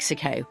in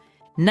Mexico.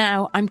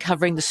 Now I'm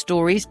covering the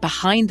stories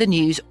behind the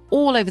news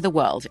all over the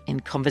world in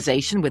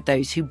conversation with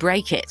those who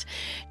break it.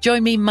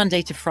 Join me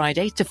Monday to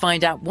Friday to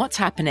find out what's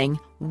happening,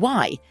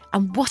 why,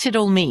 and what it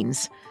all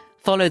means.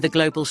 Follow The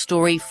Global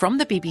Story from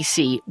the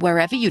BBC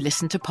wherever you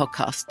listen to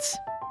podcasts.